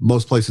 Noble,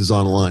 most places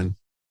online.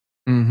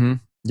 Mm-hmm.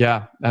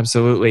 Yeah,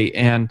 absolutely.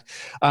 And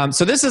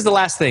so this is the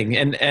last thing.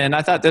 And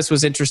I thought this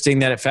was interesting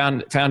that it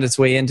found its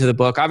way into the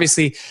book.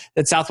 Obviously,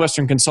 at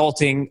Southwestern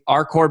Consulting,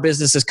 our core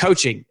business is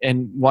coaching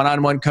and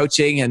one-on-one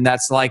coaching. And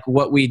that's like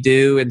what we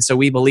do. And so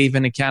we believe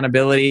in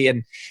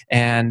accountability.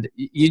 And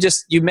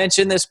you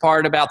mentioned this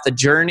part about the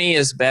journey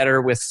is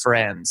better with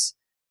friends.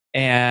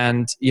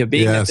 And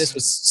being that this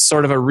was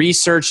sort of a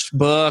researched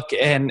book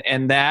and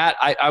that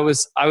I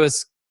was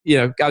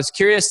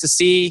curious to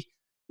see,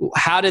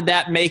 how did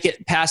that make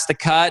it past the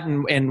cut,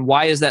 and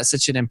why is that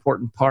such an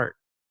important part?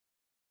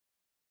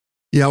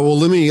 Yeah, well,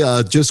 let me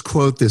just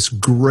quote this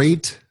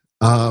great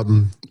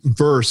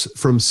verse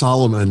from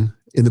Solomon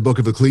in the book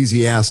of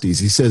Ecclesiastes.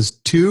 He says,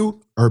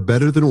 2 are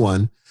better than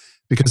 1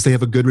 because they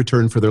have a good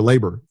return for their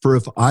labor. For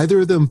if either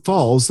of them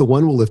falls, the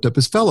one will lift up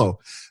his fellow.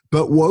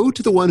 But woe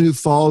to the one who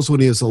falls when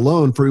he is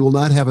alone, for he will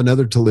not have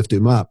another to lift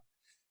him up.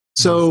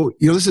 So,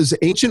 this is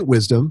ancient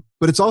wisdom,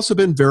 but it's also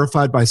been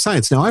verified by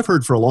science. Now, I've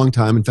heard for a long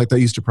time, in fact, I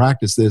used to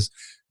practice this,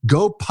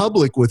 go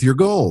public with your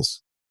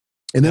goals.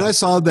 And then I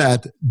saw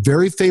that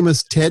very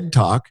famous TED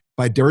Talk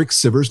by Derek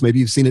Sivers, maybe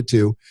you've seen it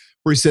too,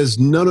 where he says,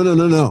 no.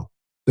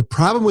 The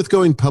problem with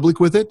going public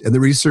with it, and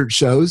the research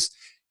shows,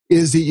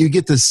 is that you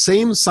get the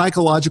same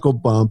psychological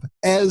bump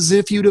as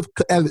if you'd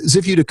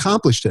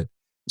accomplished it.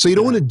 So you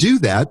don't want to do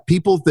that.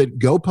 People that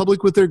go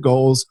public with their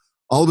goals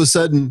all of a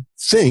sudden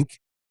think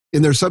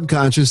in their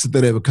subconscious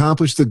that they've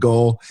accomplished the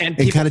goal and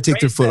kind of take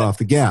their foot off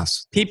the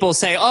gas. People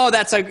say,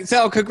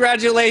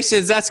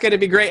 congratulations, that's going to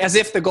be great, as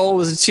if the goal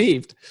was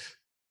achieved.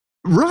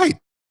 Right.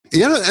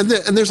 Yeah, and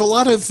there's a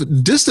lot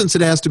of distance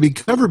that has to be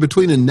covered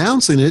between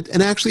announcing it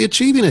and actually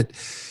achieving it.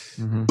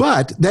 Mm-hmm.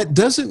 But that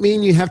doesn't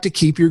mean you have to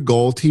keep your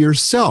goal to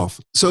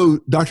yourself. So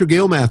Dr.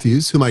 Gail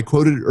Matthews, whom I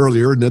quoted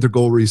earlier, another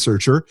goal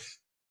researcher,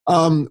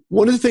 one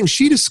of the things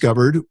she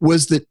discovered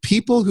was that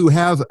people who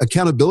have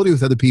accountability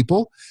with other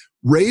people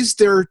raise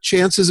their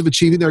chances of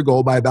achieving their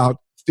goal by about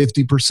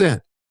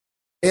 50%.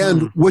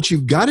 And what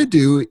you've got to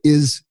do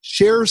is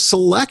share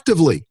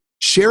selectively.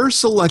 Share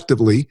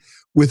selectively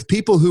with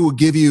people who will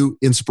give you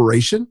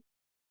inspiration,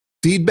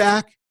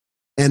 feedback,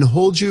 and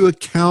hold you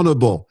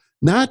accountable.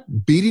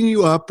 Not beating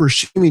you up or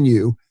shaming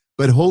you,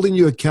 but holding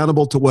you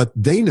accountable to what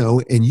they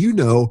know and you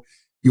know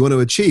you want to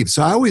achieve.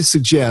 So I always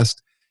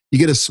suggest you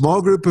get a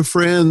small group of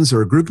friends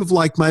or a group of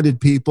like-minded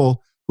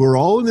people who are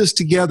all in this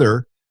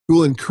together, who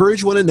will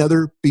encourage one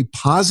another, be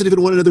positive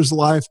in one another's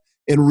life,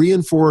 and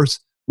reinforce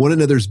one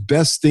another's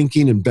best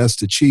thinking and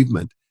best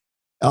achievement.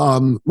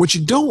 What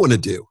you don't want to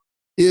do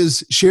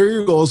is share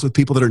your goals with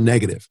people that are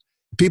negative.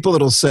 People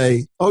that'll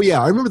say, oh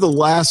yeah, I remember the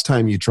last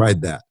time you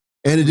tried that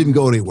and it didn't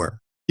go anywhere.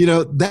 You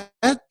know,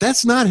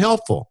 that's not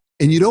helpful.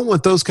 And you don't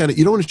want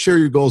you don't want to share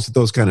your goals with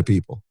those kind of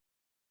people.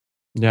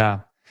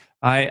 Yeah.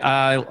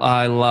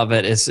 I love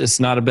it. It's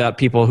not about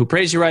people who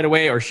praise you right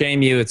away or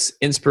shame you. It's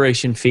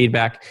inspiration,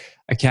 feedback,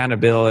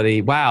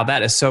 accountability. Wow,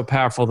 that is so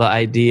powerful. The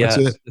idea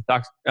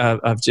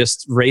of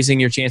just raising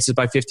your chances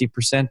by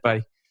 50%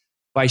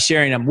 by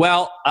sharing them.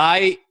 Well,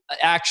 I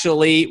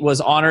actually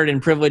was honored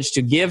and privileged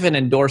to give an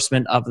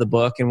endorsement of the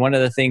book. And one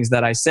of the things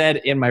that I said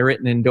in my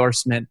written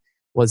endorsement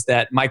was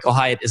that Michael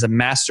Hyatt is a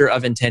master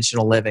of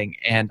intentional living.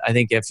 And I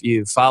think if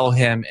you follow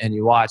him and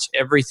you watch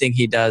everything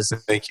he does,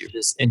 Thank you.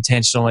 Just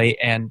intentionally,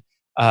 and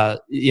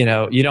you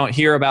don't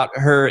hear about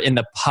her in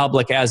the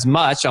public as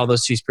much, although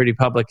she's pretty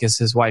public, as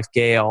his wife,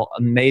 Gail.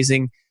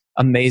 Amazing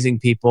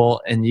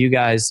people. And you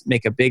guys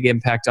make a big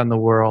impact on the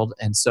world.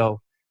 And so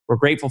we're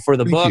grateful for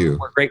the book. You.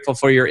 We're grateful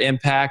for your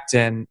impact.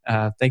 And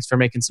thanks for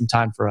making some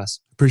time for us.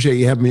 Appreciate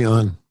you having me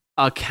on.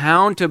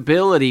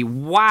 Accountability.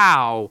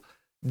 Wow.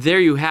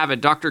 There you have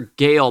it. Dr.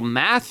 Gail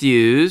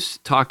Matthews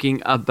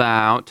talking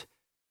about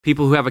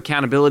people who have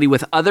accountability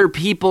with other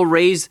people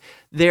raise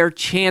their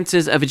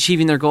chances of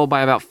achieving their goal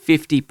by about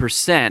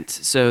 50%.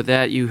 So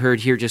that you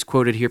heard here, just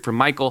quoted here from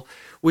Michael,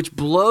 which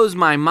blows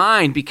my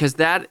mind because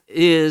that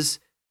is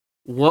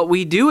what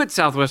we do at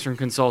Southwestern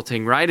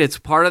Consulting, right? It's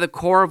part of the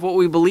core of what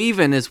we believe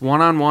in is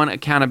one-on-one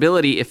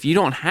accountability. If you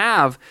don't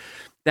have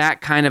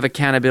that kind of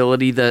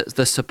accountability,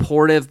 the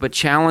supportive but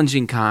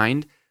challenging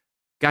kind,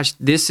 gosh,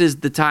 this is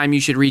the time you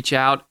should reach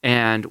out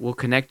and we'll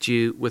connect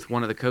you with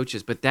one of the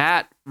coaches. But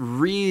that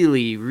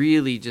really,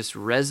 really just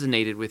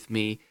resonated with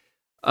me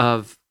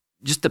of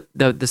just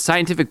the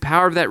scientific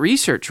power of that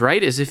research,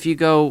 right? Is if you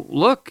go,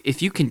 look,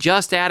 if you can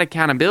just add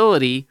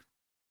accountability,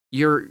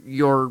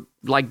 you're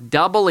like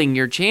doubling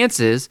your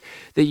chances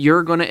that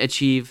you're going to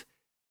achieve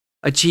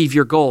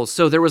your goals.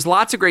 So there was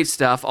lots of great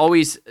stuff.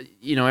 Always,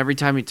 every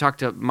time we talk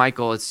to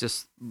Michael, it's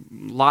just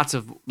lots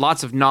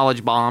of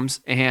knowledge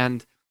bombs.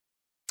 And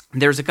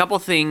there's a couple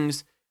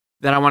things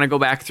that I want to go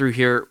back through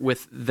here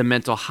with the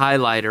mental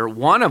highlighter,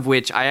 one of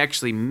which I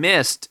actually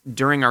missed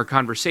during our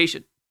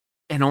conversation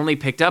and only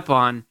picked up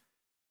on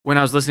when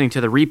I was listening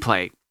to the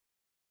replay.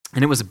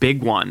 And it was a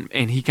big one.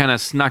 And he kind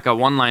of snuck a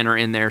one-liner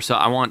in there. So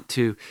I want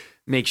to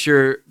make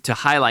sure to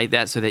highlight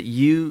that so that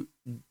you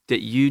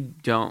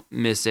don't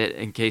miss it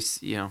in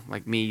case,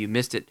 like me, you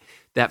missed it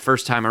that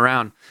first time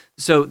around.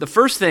 So the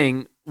first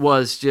thing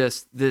was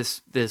just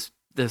this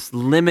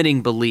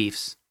limiting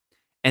beliefs.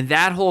 And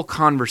that whole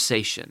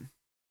conversation.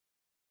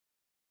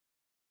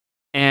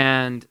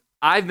 And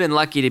I've been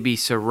lucky to be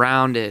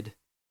surrounded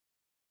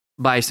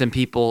by some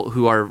people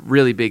who are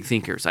really big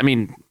thinkers. I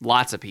mean,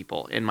 lots of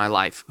people in my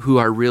life who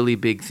are really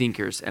big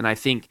thinkers. And I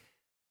think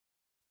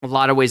a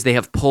lot of ways they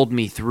have pulled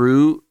me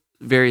through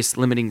various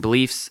limiting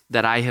beliefs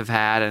that I have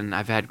had. And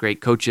I've had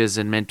great coaches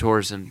and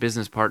mentors and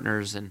business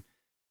partners and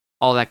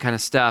all that kind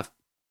of stuff.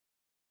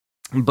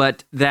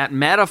 But that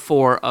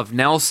metaphor of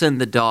Nelson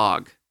the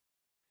dog,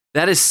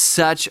 that is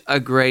such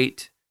a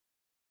great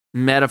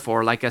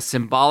metaphor, like a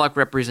symbolic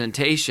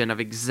representation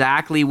of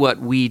exactly what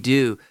we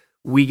do.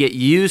 We get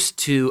used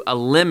to a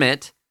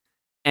limit,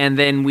 and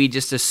then we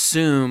just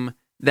assume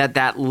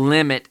that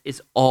limit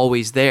is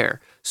always there.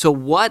 So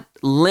what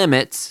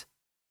limits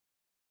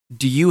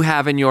do you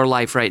have in your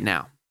life right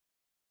now?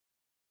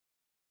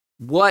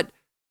 What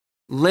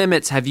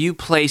limits have you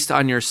placed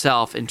on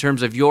yourself in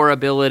terms of your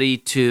ability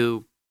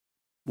to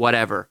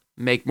whatever,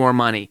 make more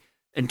money,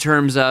 in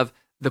terms of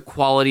the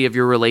quality of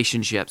your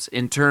relationships,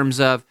 in terms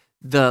of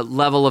the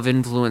level of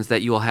influence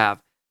that you will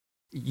have?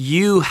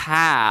 You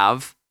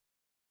have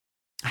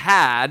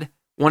had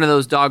one of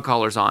those dog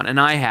collars on, and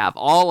I have.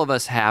 All of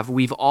us have.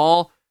 We've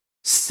all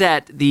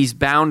set these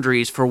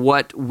boundaries for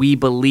what we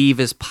believe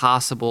is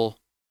possible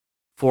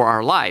for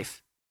our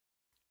life.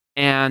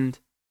 And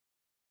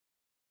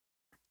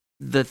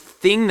the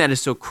thing that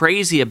is so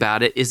crazy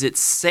about it is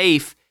it's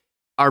safe.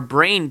 Our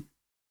brain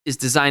is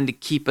designed to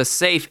keep us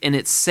safe, and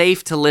it's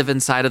safe to live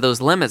inside of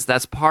those limits.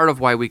 That's part of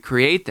why we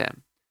create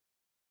them.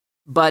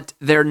 But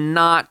they're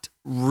not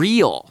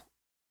real.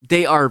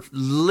 They are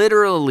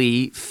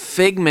literally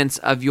figments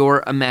of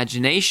your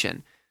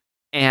imagination.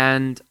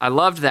 And I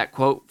loved that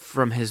quote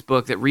from his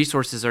book that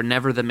resources are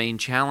never the main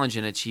challenge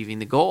in achieving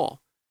the goal.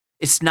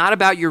 It's not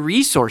about your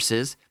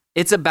resources.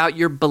 It's about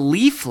your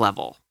belief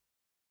level.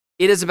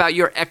 It is about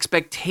your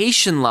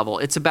expectation level.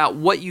 It's about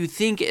what you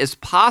think is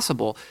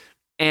possible.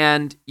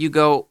 and you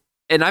go,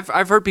 and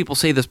I've heard people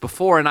say this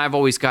before, and I've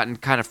always gotten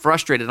kind of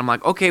frustrated. I'm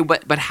like, okay,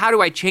 but how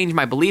do I change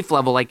my belief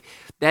level? Like,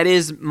 that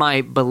is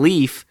my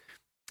belief,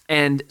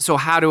 and so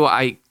how do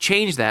I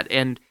change that?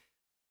 And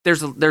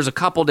there's a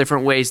couple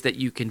different ways that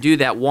you can do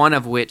that, one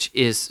of which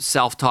is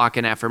self-talk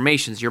and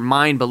affirmations. Your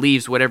mind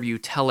believes whatever you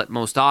tell it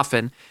most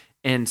often,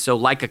 and so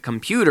like a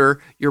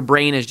computer, your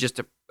brain is just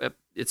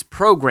it's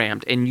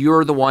programmed, and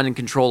you're the one in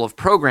control of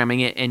programming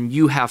it, and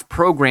you have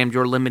programmed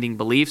your limiting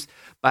beliefs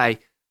by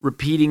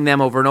repeating them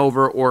over and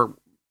over, or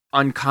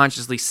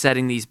unconsciously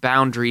setting these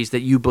boundaries that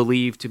you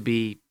believe to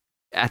be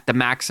at the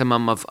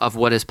maximum of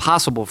what is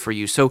possible for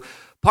you. So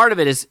part of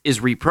it is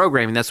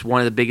reprogramming. That's one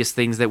of the biggest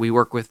things that we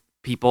work with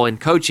people in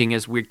coaching,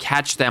 is we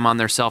catch them on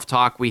their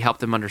self-talk. We help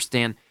them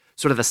understand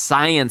sort of the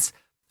science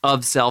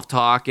of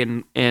self-talk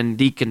and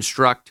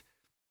deconstruct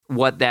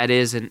what that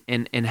is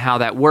and how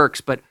that works.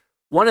 But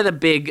one of the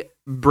big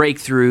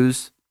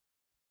breakthroughs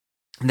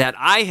that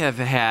I have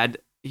had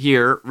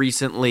here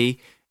recently,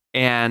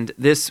 and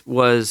it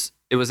was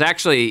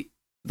actually,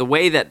 the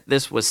way that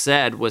this was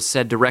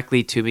said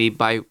directly to me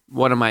by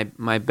one of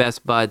my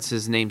best buds.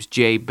 His name's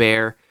Jay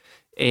Bear,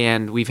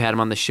 and we've had him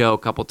on the show a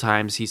couple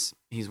times. He's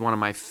one of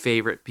my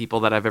favorite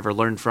people that I've ever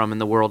learned from in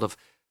the world of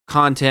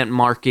content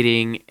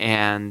marketing,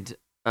 and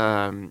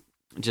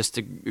just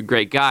a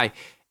great guy.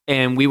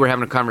 And we were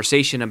having a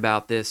conversation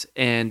about this,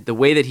 and the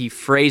way that he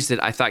phrased it,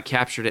 I thought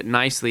captured it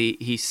nicely.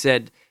 He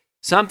said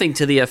something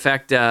to the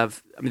effect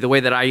of, the way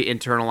that I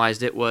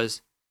internalized it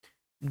was,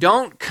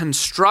 don't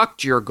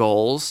construct your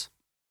goals,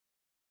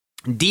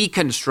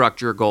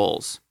 deconstruct your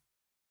goals.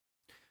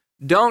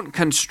 Don't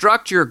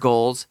construct your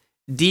goals,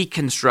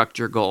 deconstruct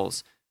your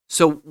goals.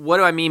 So what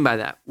do I mean by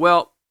that?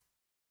 Well,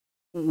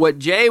 what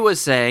Jay was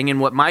saying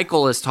and what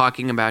Michael is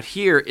talking about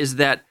here is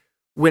that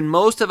when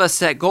most of us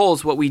set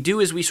goals, what we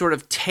do is we sort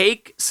of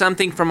take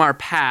something from our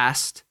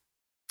past,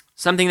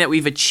 something that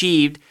we've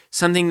achieved,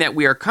 something that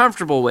we are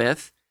comfortable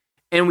with,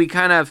 and we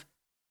kind of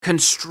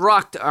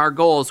construct our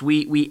goals.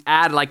 We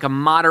add like a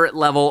moderate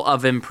level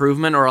of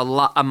improvement, or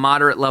a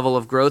moderate level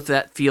of growth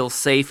that feels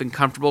safe and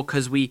comfortable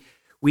because we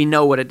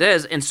know what it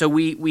is. And so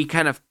we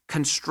kind of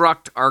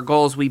construct our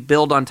goals. We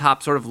build on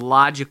top sort of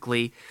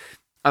logically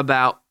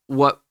about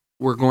what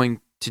we're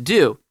going to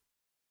do.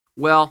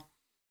 Well,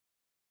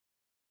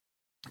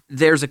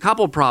 there's a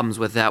couple problems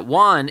with that.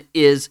 One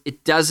is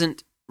it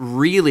doesn't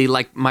really,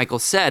 like Michael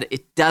said,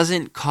 it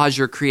doesn't cause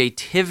your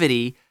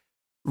creativity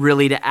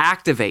really to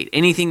activate.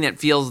 Anything that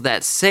feels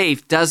that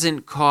safe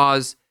doesn't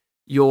cause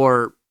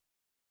your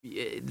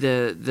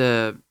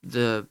the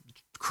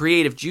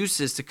creative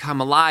juices to come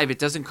alive. It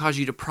doesn't cause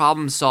you to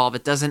problem solve.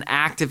 It doesn't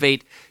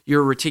activate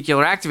your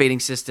reticular activating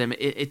system.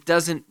 It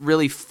doesn't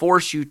really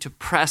force you to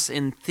press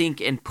and think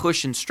and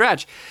push and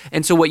stretch.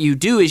 And so what you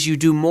do is you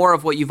do more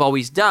of what you've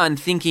always done,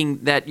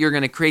 thinking that you're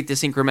going to create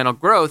this incremental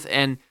growth,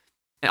 and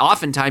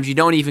oftentimes you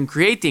don't even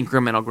create the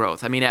incremental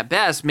growth. I mean, at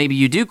best, maybe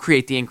you do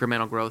create the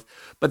incremental growth,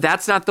 but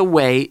that's not the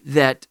way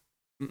that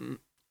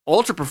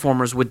ultra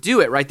performers would do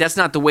it, right? That's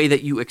not the way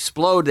that you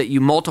explode, that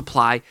you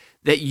multiply,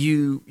 that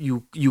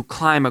you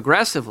climb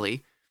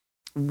aggressively.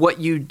 What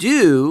you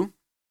do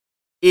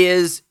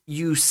is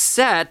you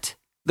set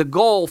the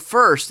goal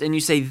first and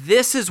you say,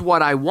 this is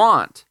what I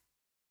want.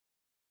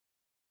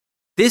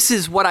 This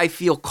is what I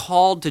feel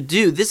called to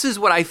do. This is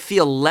what I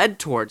feel led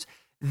towards.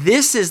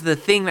 This is the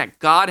thing that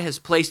God has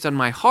placed on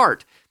my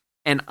heart.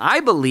 And I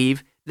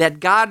believe that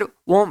God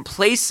won't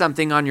place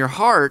something on your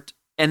heart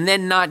and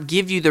then not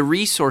give you the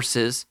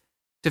resources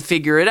to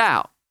figure it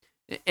out,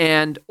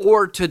 and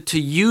or to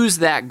use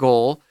that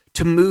goal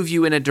to move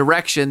you in a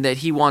direction that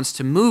he wants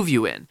to move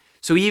you in.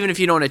 So even if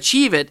you don't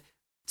achieve it,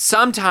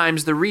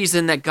 sometimes the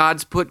reason that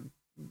God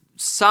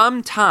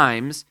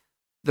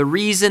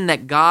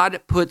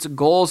puts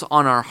goals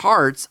on our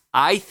hearts,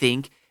 I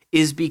think,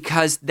 is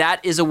because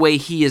that is a way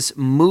he is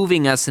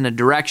moving us in a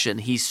direction.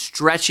 He's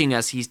stretching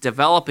us, he's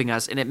developing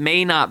us, and it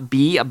may not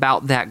be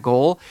about that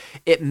goal.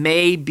 It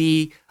may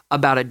be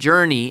about a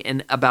journey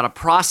and about a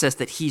process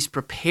that he's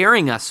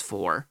preparing us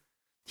for.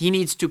 He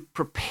needs to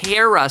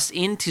prepare us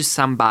into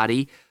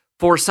somebody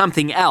for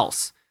something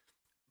else.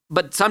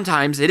 But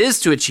sometimes it is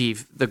to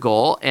achieve the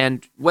goal,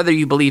 and whether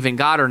you believe in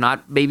God or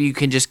not, maybe you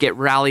can just get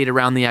rallied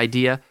around the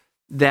idea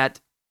that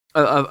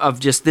of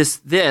just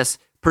this,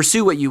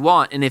 pursue what you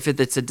want, and if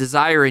it's a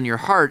desire in your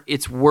heart,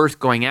 it's worth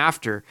going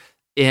after.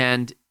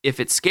 And if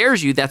it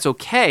scares you, that's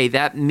okay.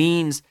 That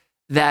means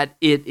that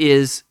it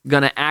is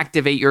going to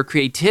activate your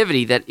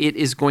creativity, that it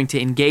is going to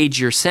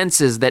engage your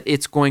senses, that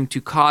it's going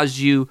to cause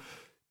you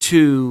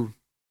to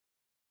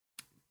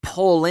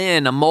pull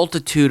in a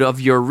multitude of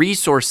your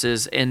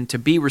resources and to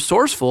be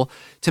resourceful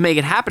to make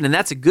it happen. And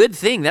that's a good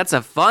thing. That's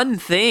a fun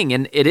thing.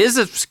 And it is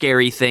a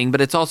scary thing,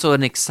 but it's also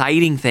an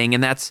exciting thing.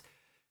 And that's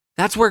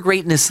where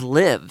greatness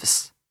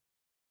lives.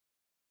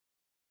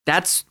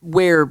 That's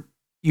where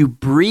you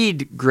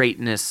breed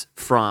greatness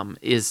from,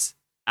 is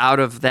out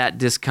of that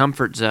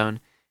discomfort zone.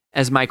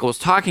 as Michael was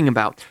talking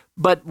about.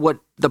 But what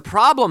the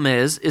problem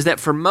is that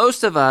for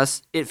most of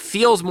us, it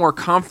feels more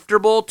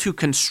comfortable to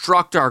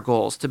construct our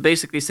goals, to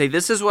basically say,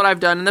 this is what I've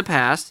done in the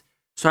past,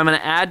 so I'm going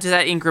to add to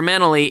that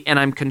incrementally, and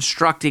I'm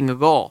constructing a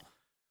goal.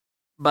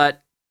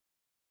 But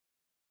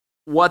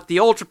what the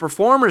ultra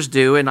performers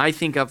do, and I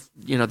think of,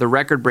 the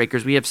record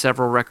breakers, we have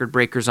several record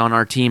breakers on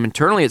our team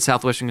internally at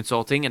Southwestern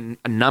Consulting and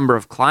a number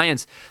of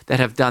clients that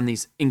have done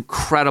these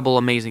incredible,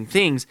 amazing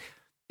things,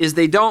 is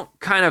they don't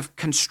kind of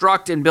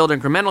construct and build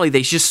incrementally.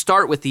 They just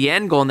start with the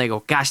end goal and they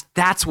go, gosh,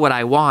 that's what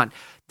I want.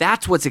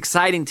 That's what's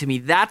exciting to me.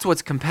 That's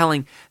what's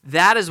compelling.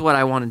 That is what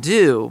I want to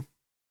do.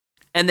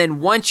 And then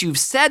once you've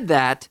said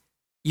that,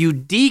 you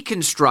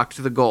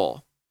deconstruct the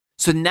goal.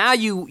 So now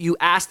you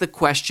ask the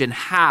question,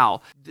 how?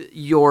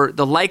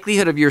 The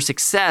likelihood of your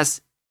success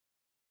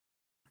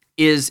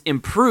is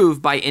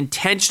improved by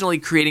intentionally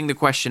creating the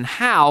question,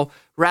 how,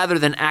 rather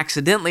than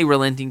accidentally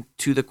relenting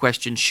to the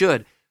question,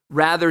 should,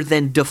 rather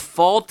than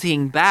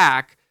defaulting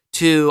back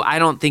to, I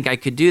don't think I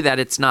could do that,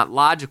 it's not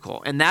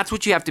logical. And that's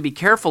what you have to be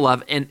careful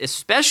of. And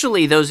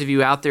especially those of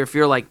you out there, if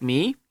you're like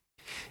me,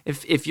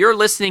 if you're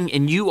listening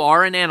and you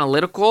are an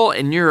analytical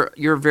and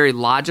you're very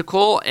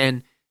logical,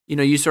 and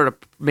you sort of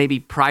maybe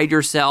pride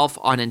yourself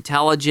on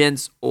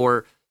intelligence,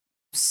 or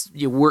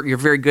you're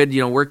very good,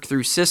 work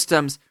through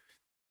systems.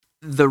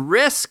 The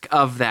risk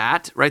of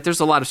that, right? There's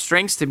a lot of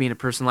strengths to being a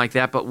person like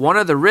that, but one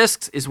of the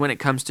risks is when it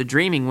comes to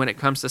dreaming, when it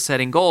comes to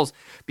setting goals,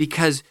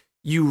 because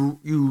you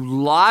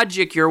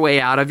logic your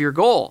way out of your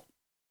goal.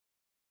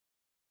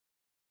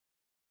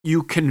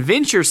 You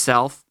convince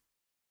yourself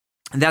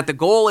that the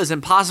goal is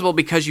impossible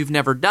because you've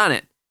never done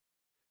it.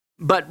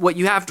 But what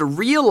you have to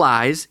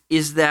realize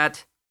is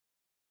that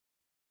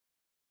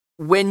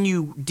when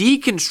you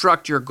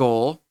deconstruct your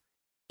goal,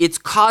 it's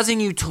causing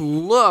you to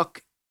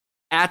look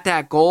at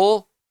that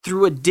goal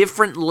through a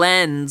different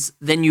lens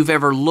than you've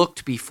ever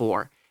looked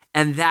before.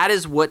 And that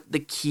is what the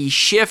key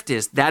shift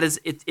is. That is,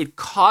 it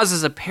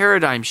causes a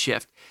paradigm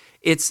shift.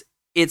 It's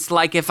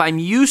like if I'm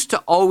used to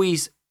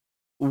always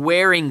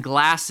wearing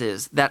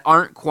glasses that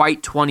aren't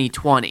quite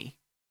 20/20,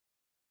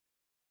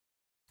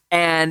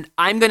 and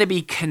I'm going to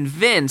be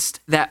convinced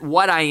that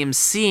what I am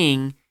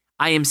seeing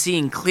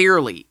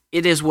clearly.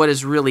 It is what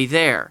is really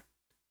there.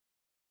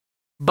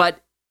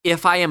 But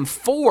if I am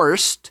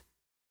forced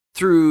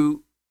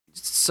through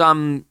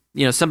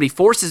somebody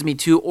forces me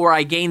to, or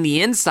I gain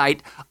the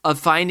insight of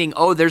finding,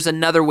 there's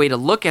another way to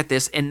look at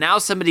this, and now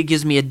somebody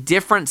gives me a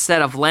different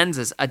set of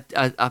lenses,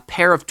 a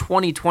pair of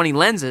 20/20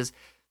 lenses,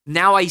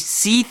 now I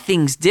see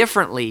things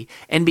differently.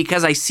 And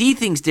because I see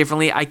things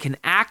differently, I can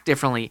act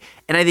differently.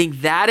 And I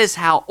think that is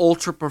how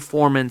ultra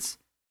performance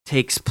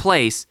takes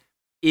place,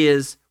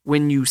 is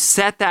when you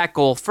set that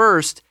goal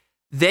first,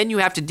 then you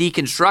have to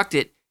deconstruct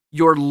it.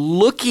 You're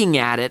looking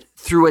at it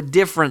through a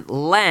different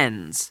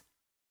lens.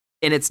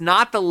 And it's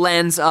not the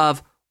lens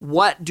of,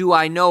 what do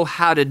I know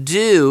how to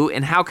do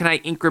and how can I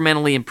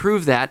incrementally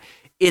improve that?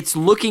 It's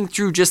looking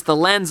through just the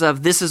lens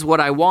of, this is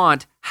what I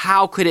want.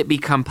 How could it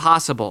become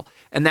possible?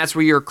 And that's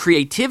where your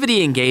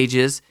creativity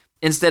engages,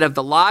 instead of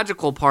the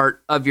logical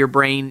part of your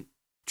brain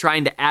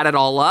trying to add it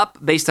all up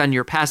based on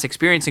your past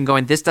experience and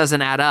going, this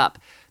doesn't add up.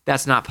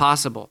 That's not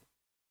possible.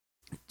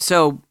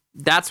 So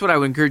that's what I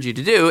would encourage you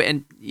to do.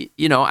 And,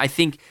 I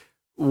think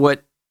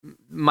what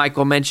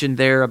Michael mentioned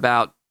there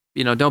about,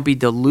 don't be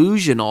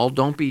delusional,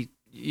 don't be,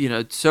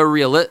 so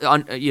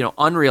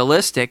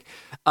unrealistic.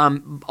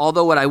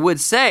 Although what I would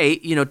say,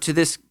 to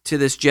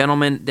this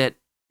gentleman that,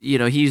 he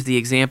used the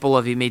example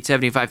of, he made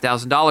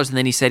 $75,000 and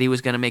then he said he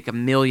was going to make $1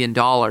 million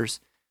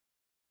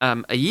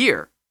a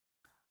year.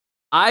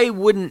 I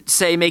wouldn't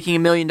say making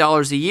 $1 million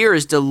a year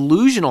is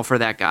delusional for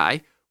that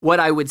guy. What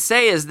I would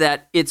say is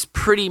that it's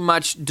pretty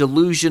much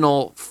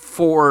delusional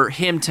for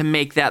him to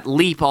make that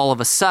leap all of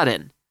a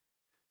sudden.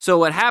 So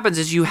what happens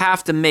is you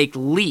have to make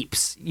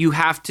leaps. You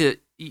have to,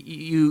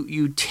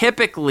 you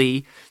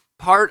typically,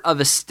 part of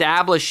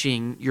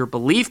establishing your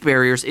belief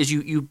barriers is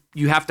you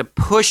have to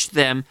push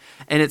them,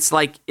 and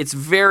it's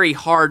very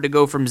hard to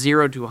go from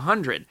 0 to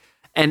 100.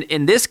 And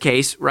in this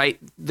case, right,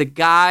 the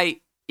guy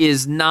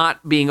is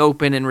not being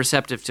open and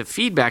receptive to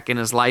feedback in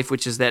his life,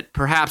 which is that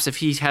perhaps if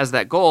he has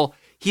that goal,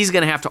 he's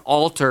going to have to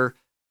alter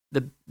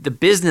the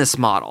business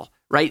model,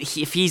 right?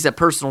 If he's a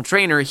personal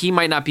trainer, he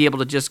might not be able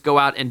to just go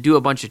out and do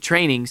a bunch of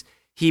trainings.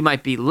 He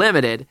might be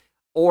limited,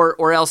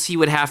 or else he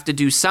would have to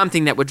do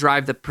something that would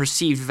drive the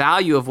perceived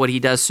value of what he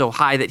does so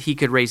high that he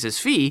could raise his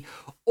fee,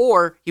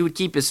 or he would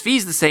keep his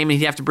fees the same and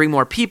he'd have to bring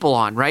more people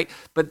on, right?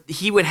 But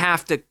he would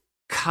have to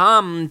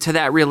come to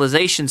that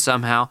realization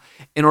somehow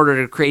in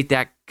order to create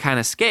that kind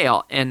of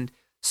scale. And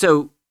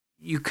so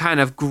you kind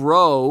of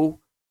grow,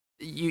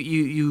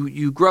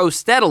 you grow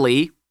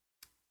steadily,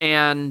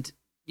 and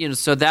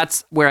so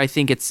that's where I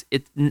think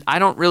I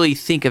don't really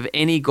think of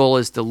any goal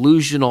as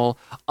delusional,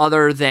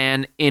 other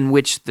than in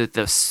which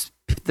the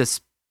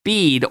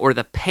speed or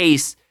the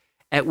pace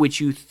at which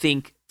you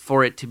think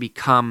for it to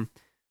become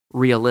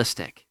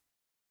realistic.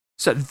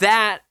 So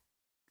that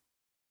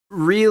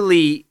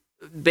really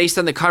based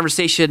on the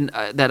conversation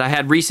that I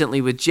had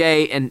recently with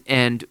Jay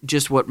and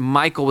just what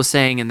Michael was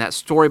saying and that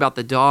story about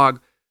the dog,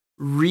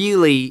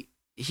 really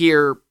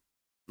here,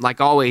 like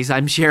always,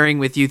 I'm sharing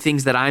with you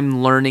things that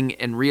I'm learning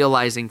and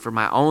realizing for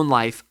my own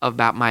life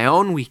about my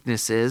own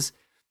weaknesses.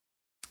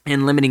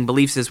 And limiting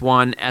beliefs is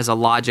one. As a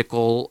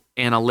logical,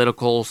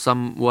 analytical,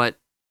 somewhat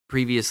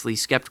previously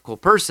skeptical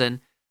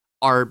person,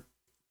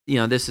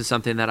 this is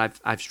something that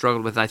I've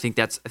struggled with. I think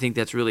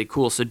that's really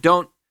cool. So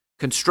don't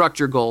construct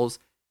your goals,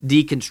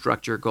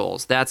 deconstruct your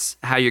goals. That's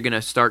how you're going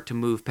to start to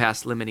move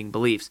past limiting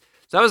beliefs.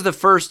 So that was the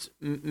first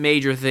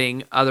major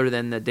thing, other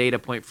than the data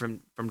point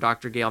from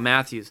Dr. Gail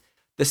Matthews.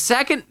 The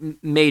second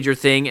major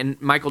thing, and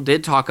Michael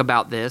did talk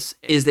about this,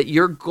 is that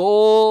your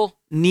goal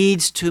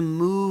needs to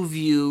move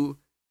you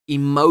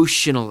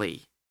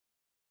emotionally.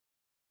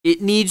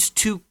 It needs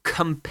to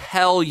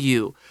compel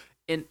you.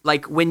 And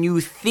like when you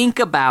think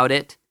about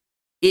it,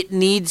 it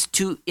needs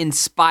to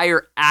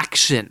inspire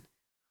action.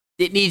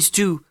 It needs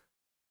to,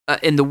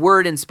 and the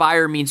word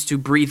inspire means to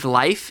breathe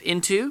life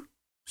into.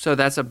 So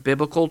that's a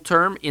biblical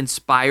term.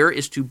 Inspire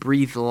is to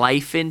breathe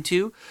life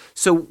into.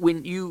 So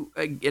when you,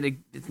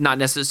 it's not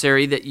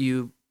necessary that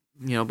you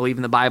believe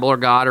in the Bible or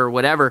God or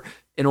whatever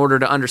in order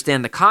to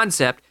understand the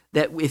concept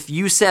that if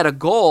you set a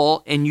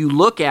goal and you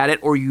look at it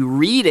or you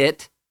read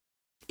it,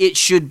 it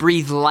should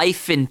breathe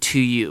life into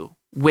you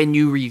when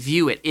you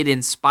review it. It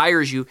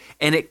inspires you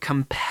and it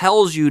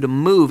compels you to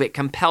move. It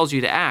compels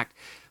you to act.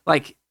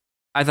 Like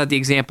I thought the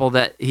example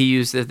that he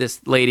used of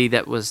this lady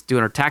that was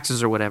doing her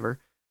taxes or whatever,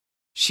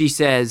 she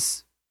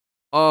says,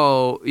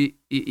 oh,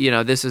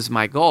 this is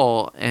my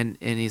goal. And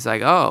he's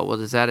like, oh, well,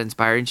 does that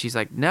inspire you? And she's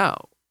like, no.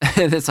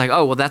 And it's like,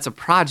 oh, well, that's a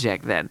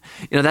project then.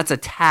 That's a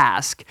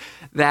task.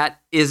 That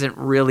isn't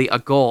really a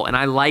goal. And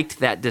I liked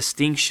that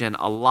distinction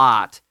a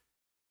lot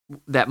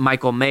that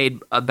Michael made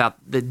about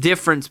the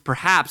difference,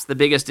 perhaps the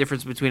biggest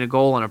difference between a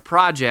goal and a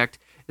project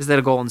is that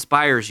a goal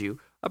inspires you.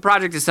 A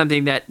project is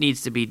something that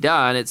needs to be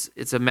done.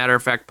 It's a matter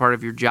of fact part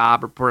of your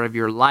job or part of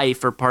your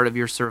life or part of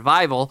your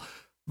survival,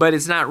 but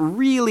it's not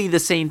really the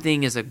same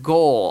thing as a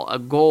goal. A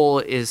goal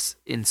is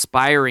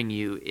inspiring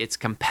you. It's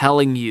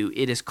compelling you.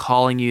 It is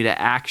calling you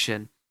to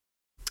action.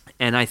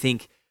 And I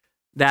think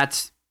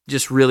that's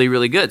just really,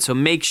 really good. So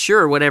make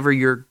sure whatever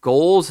your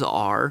goals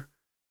are,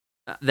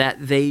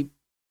 that they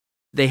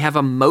have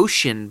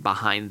emotion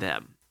behind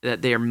them,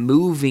 that they're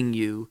moving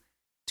you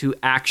to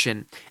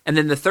action. And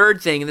then the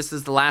third thing, and this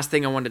is the last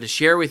thing I wanted to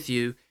share with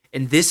you,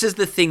 and this is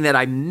the thing that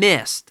I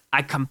missed.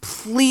 I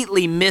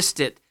completely missed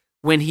it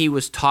when he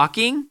was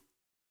talking,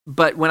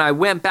 but when I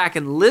went back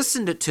and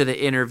listened to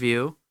the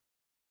interview,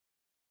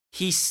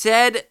 he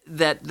said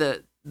that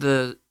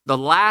the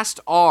last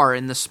R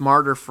in the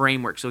SMARTER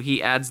framework, so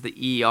he adds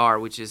the ER,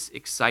 which is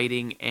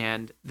exciting,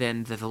 and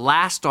then the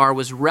last R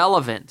was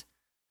relevant.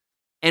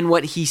 And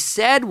what he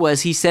said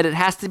it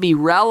has to be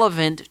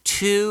relevant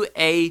to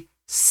a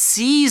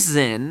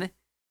season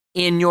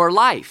in your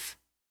life.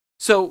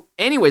 So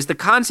anyways, the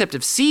concept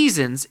of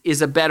seasons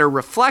is a better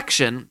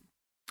reflection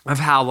of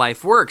how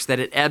life works, that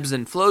it ebbs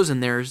and flows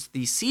and there's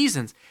these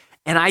seasons.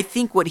 And I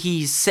think what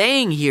he's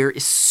saying here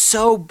is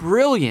so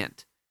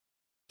brilliant.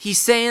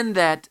 He's saying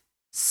that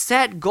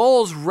set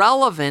goals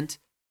relevant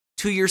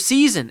to your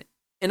season.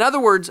 In other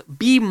words,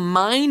 be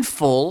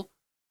mindful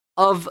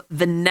of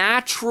the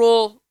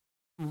natural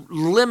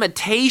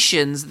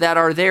limitations that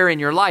are there in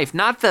your life,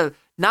 not the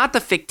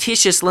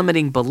fictitious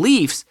limiting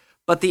beliefs,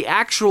 but the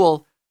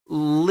actual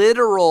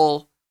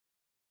literal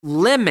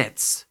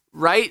limits,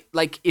 right?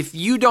 Like if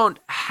you don't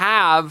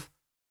have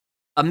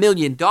 $1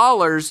 million,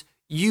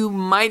 you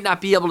might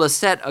not be able to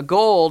set a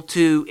goal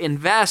to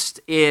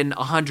invest in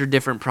 100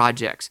 different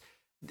projects.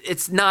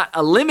 It's not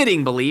a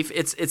limiting belief.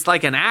 It's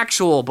like an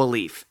actual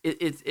belief.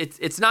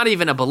 It's not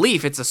even a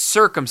belief. It's a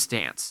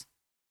circumstance.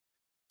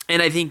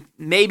 And I think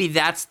maybe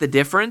that's the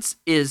difference,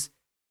 is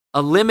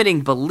a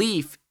limiting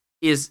belief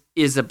is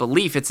a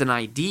belief. It's an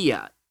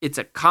idea. It's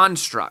a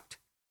construct.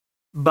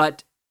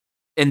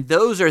 And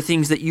those are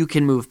things that you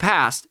can move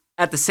past.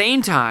 At the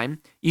same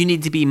time, you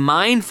need to be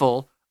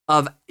mindful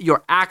of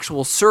your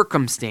actual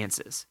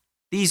circumstances.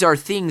 These are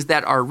things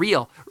that are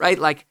real, right?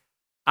 Like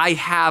I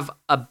have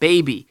a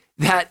baby.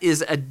 That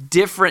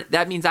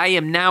means I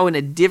am now in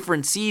a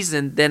different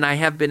season than I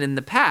have been in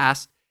the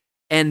past.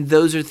 And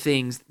those are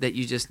things that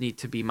you just need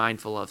to be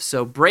mindful of.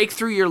 So break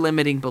through your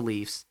limiting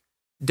beliefs.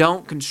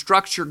 Don't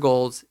construct your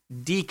goals,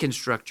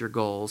 deconstruct your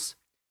goals,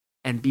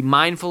 and be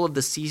mindful of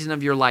the season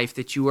of your life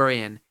that you are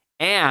in.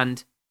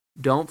 And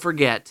don't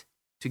forget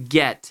to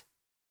get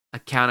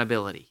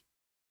accountability.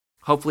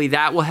 Hopefully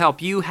that will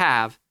help you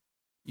have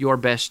your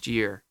best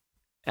year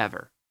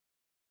ever.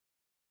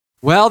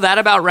 Well, that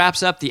about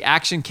wraps up the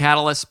Action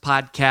Catalyst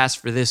podcast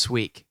for this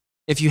week.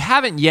 If you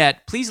haven't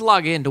yet, please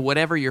log in to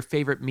whatever your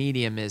favorite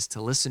medium is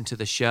to listen to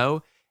the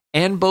show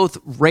and both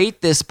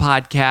rate this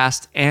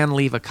podcast and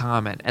leave a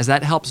comment, as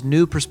that helps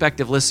new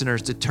prospective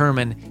listeners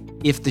determine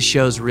if the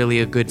show's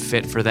really a good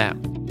fit for them.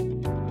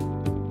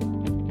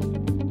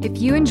 If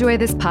you enjoy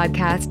this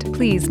podcast,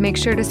 please make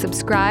sure to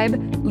subscribe,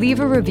 leave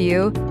a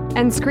review,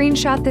 and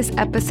screenshot this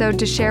episode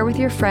to share with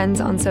your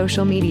friends on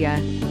social media.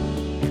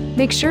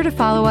 Make sure to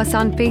follow us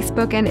on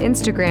Facebook and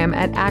Instagram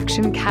at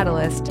Action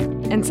Catalyst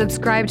and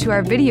subscribe to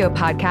our video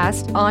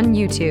podcast on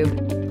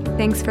YouTube.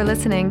 Thanks for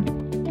listening.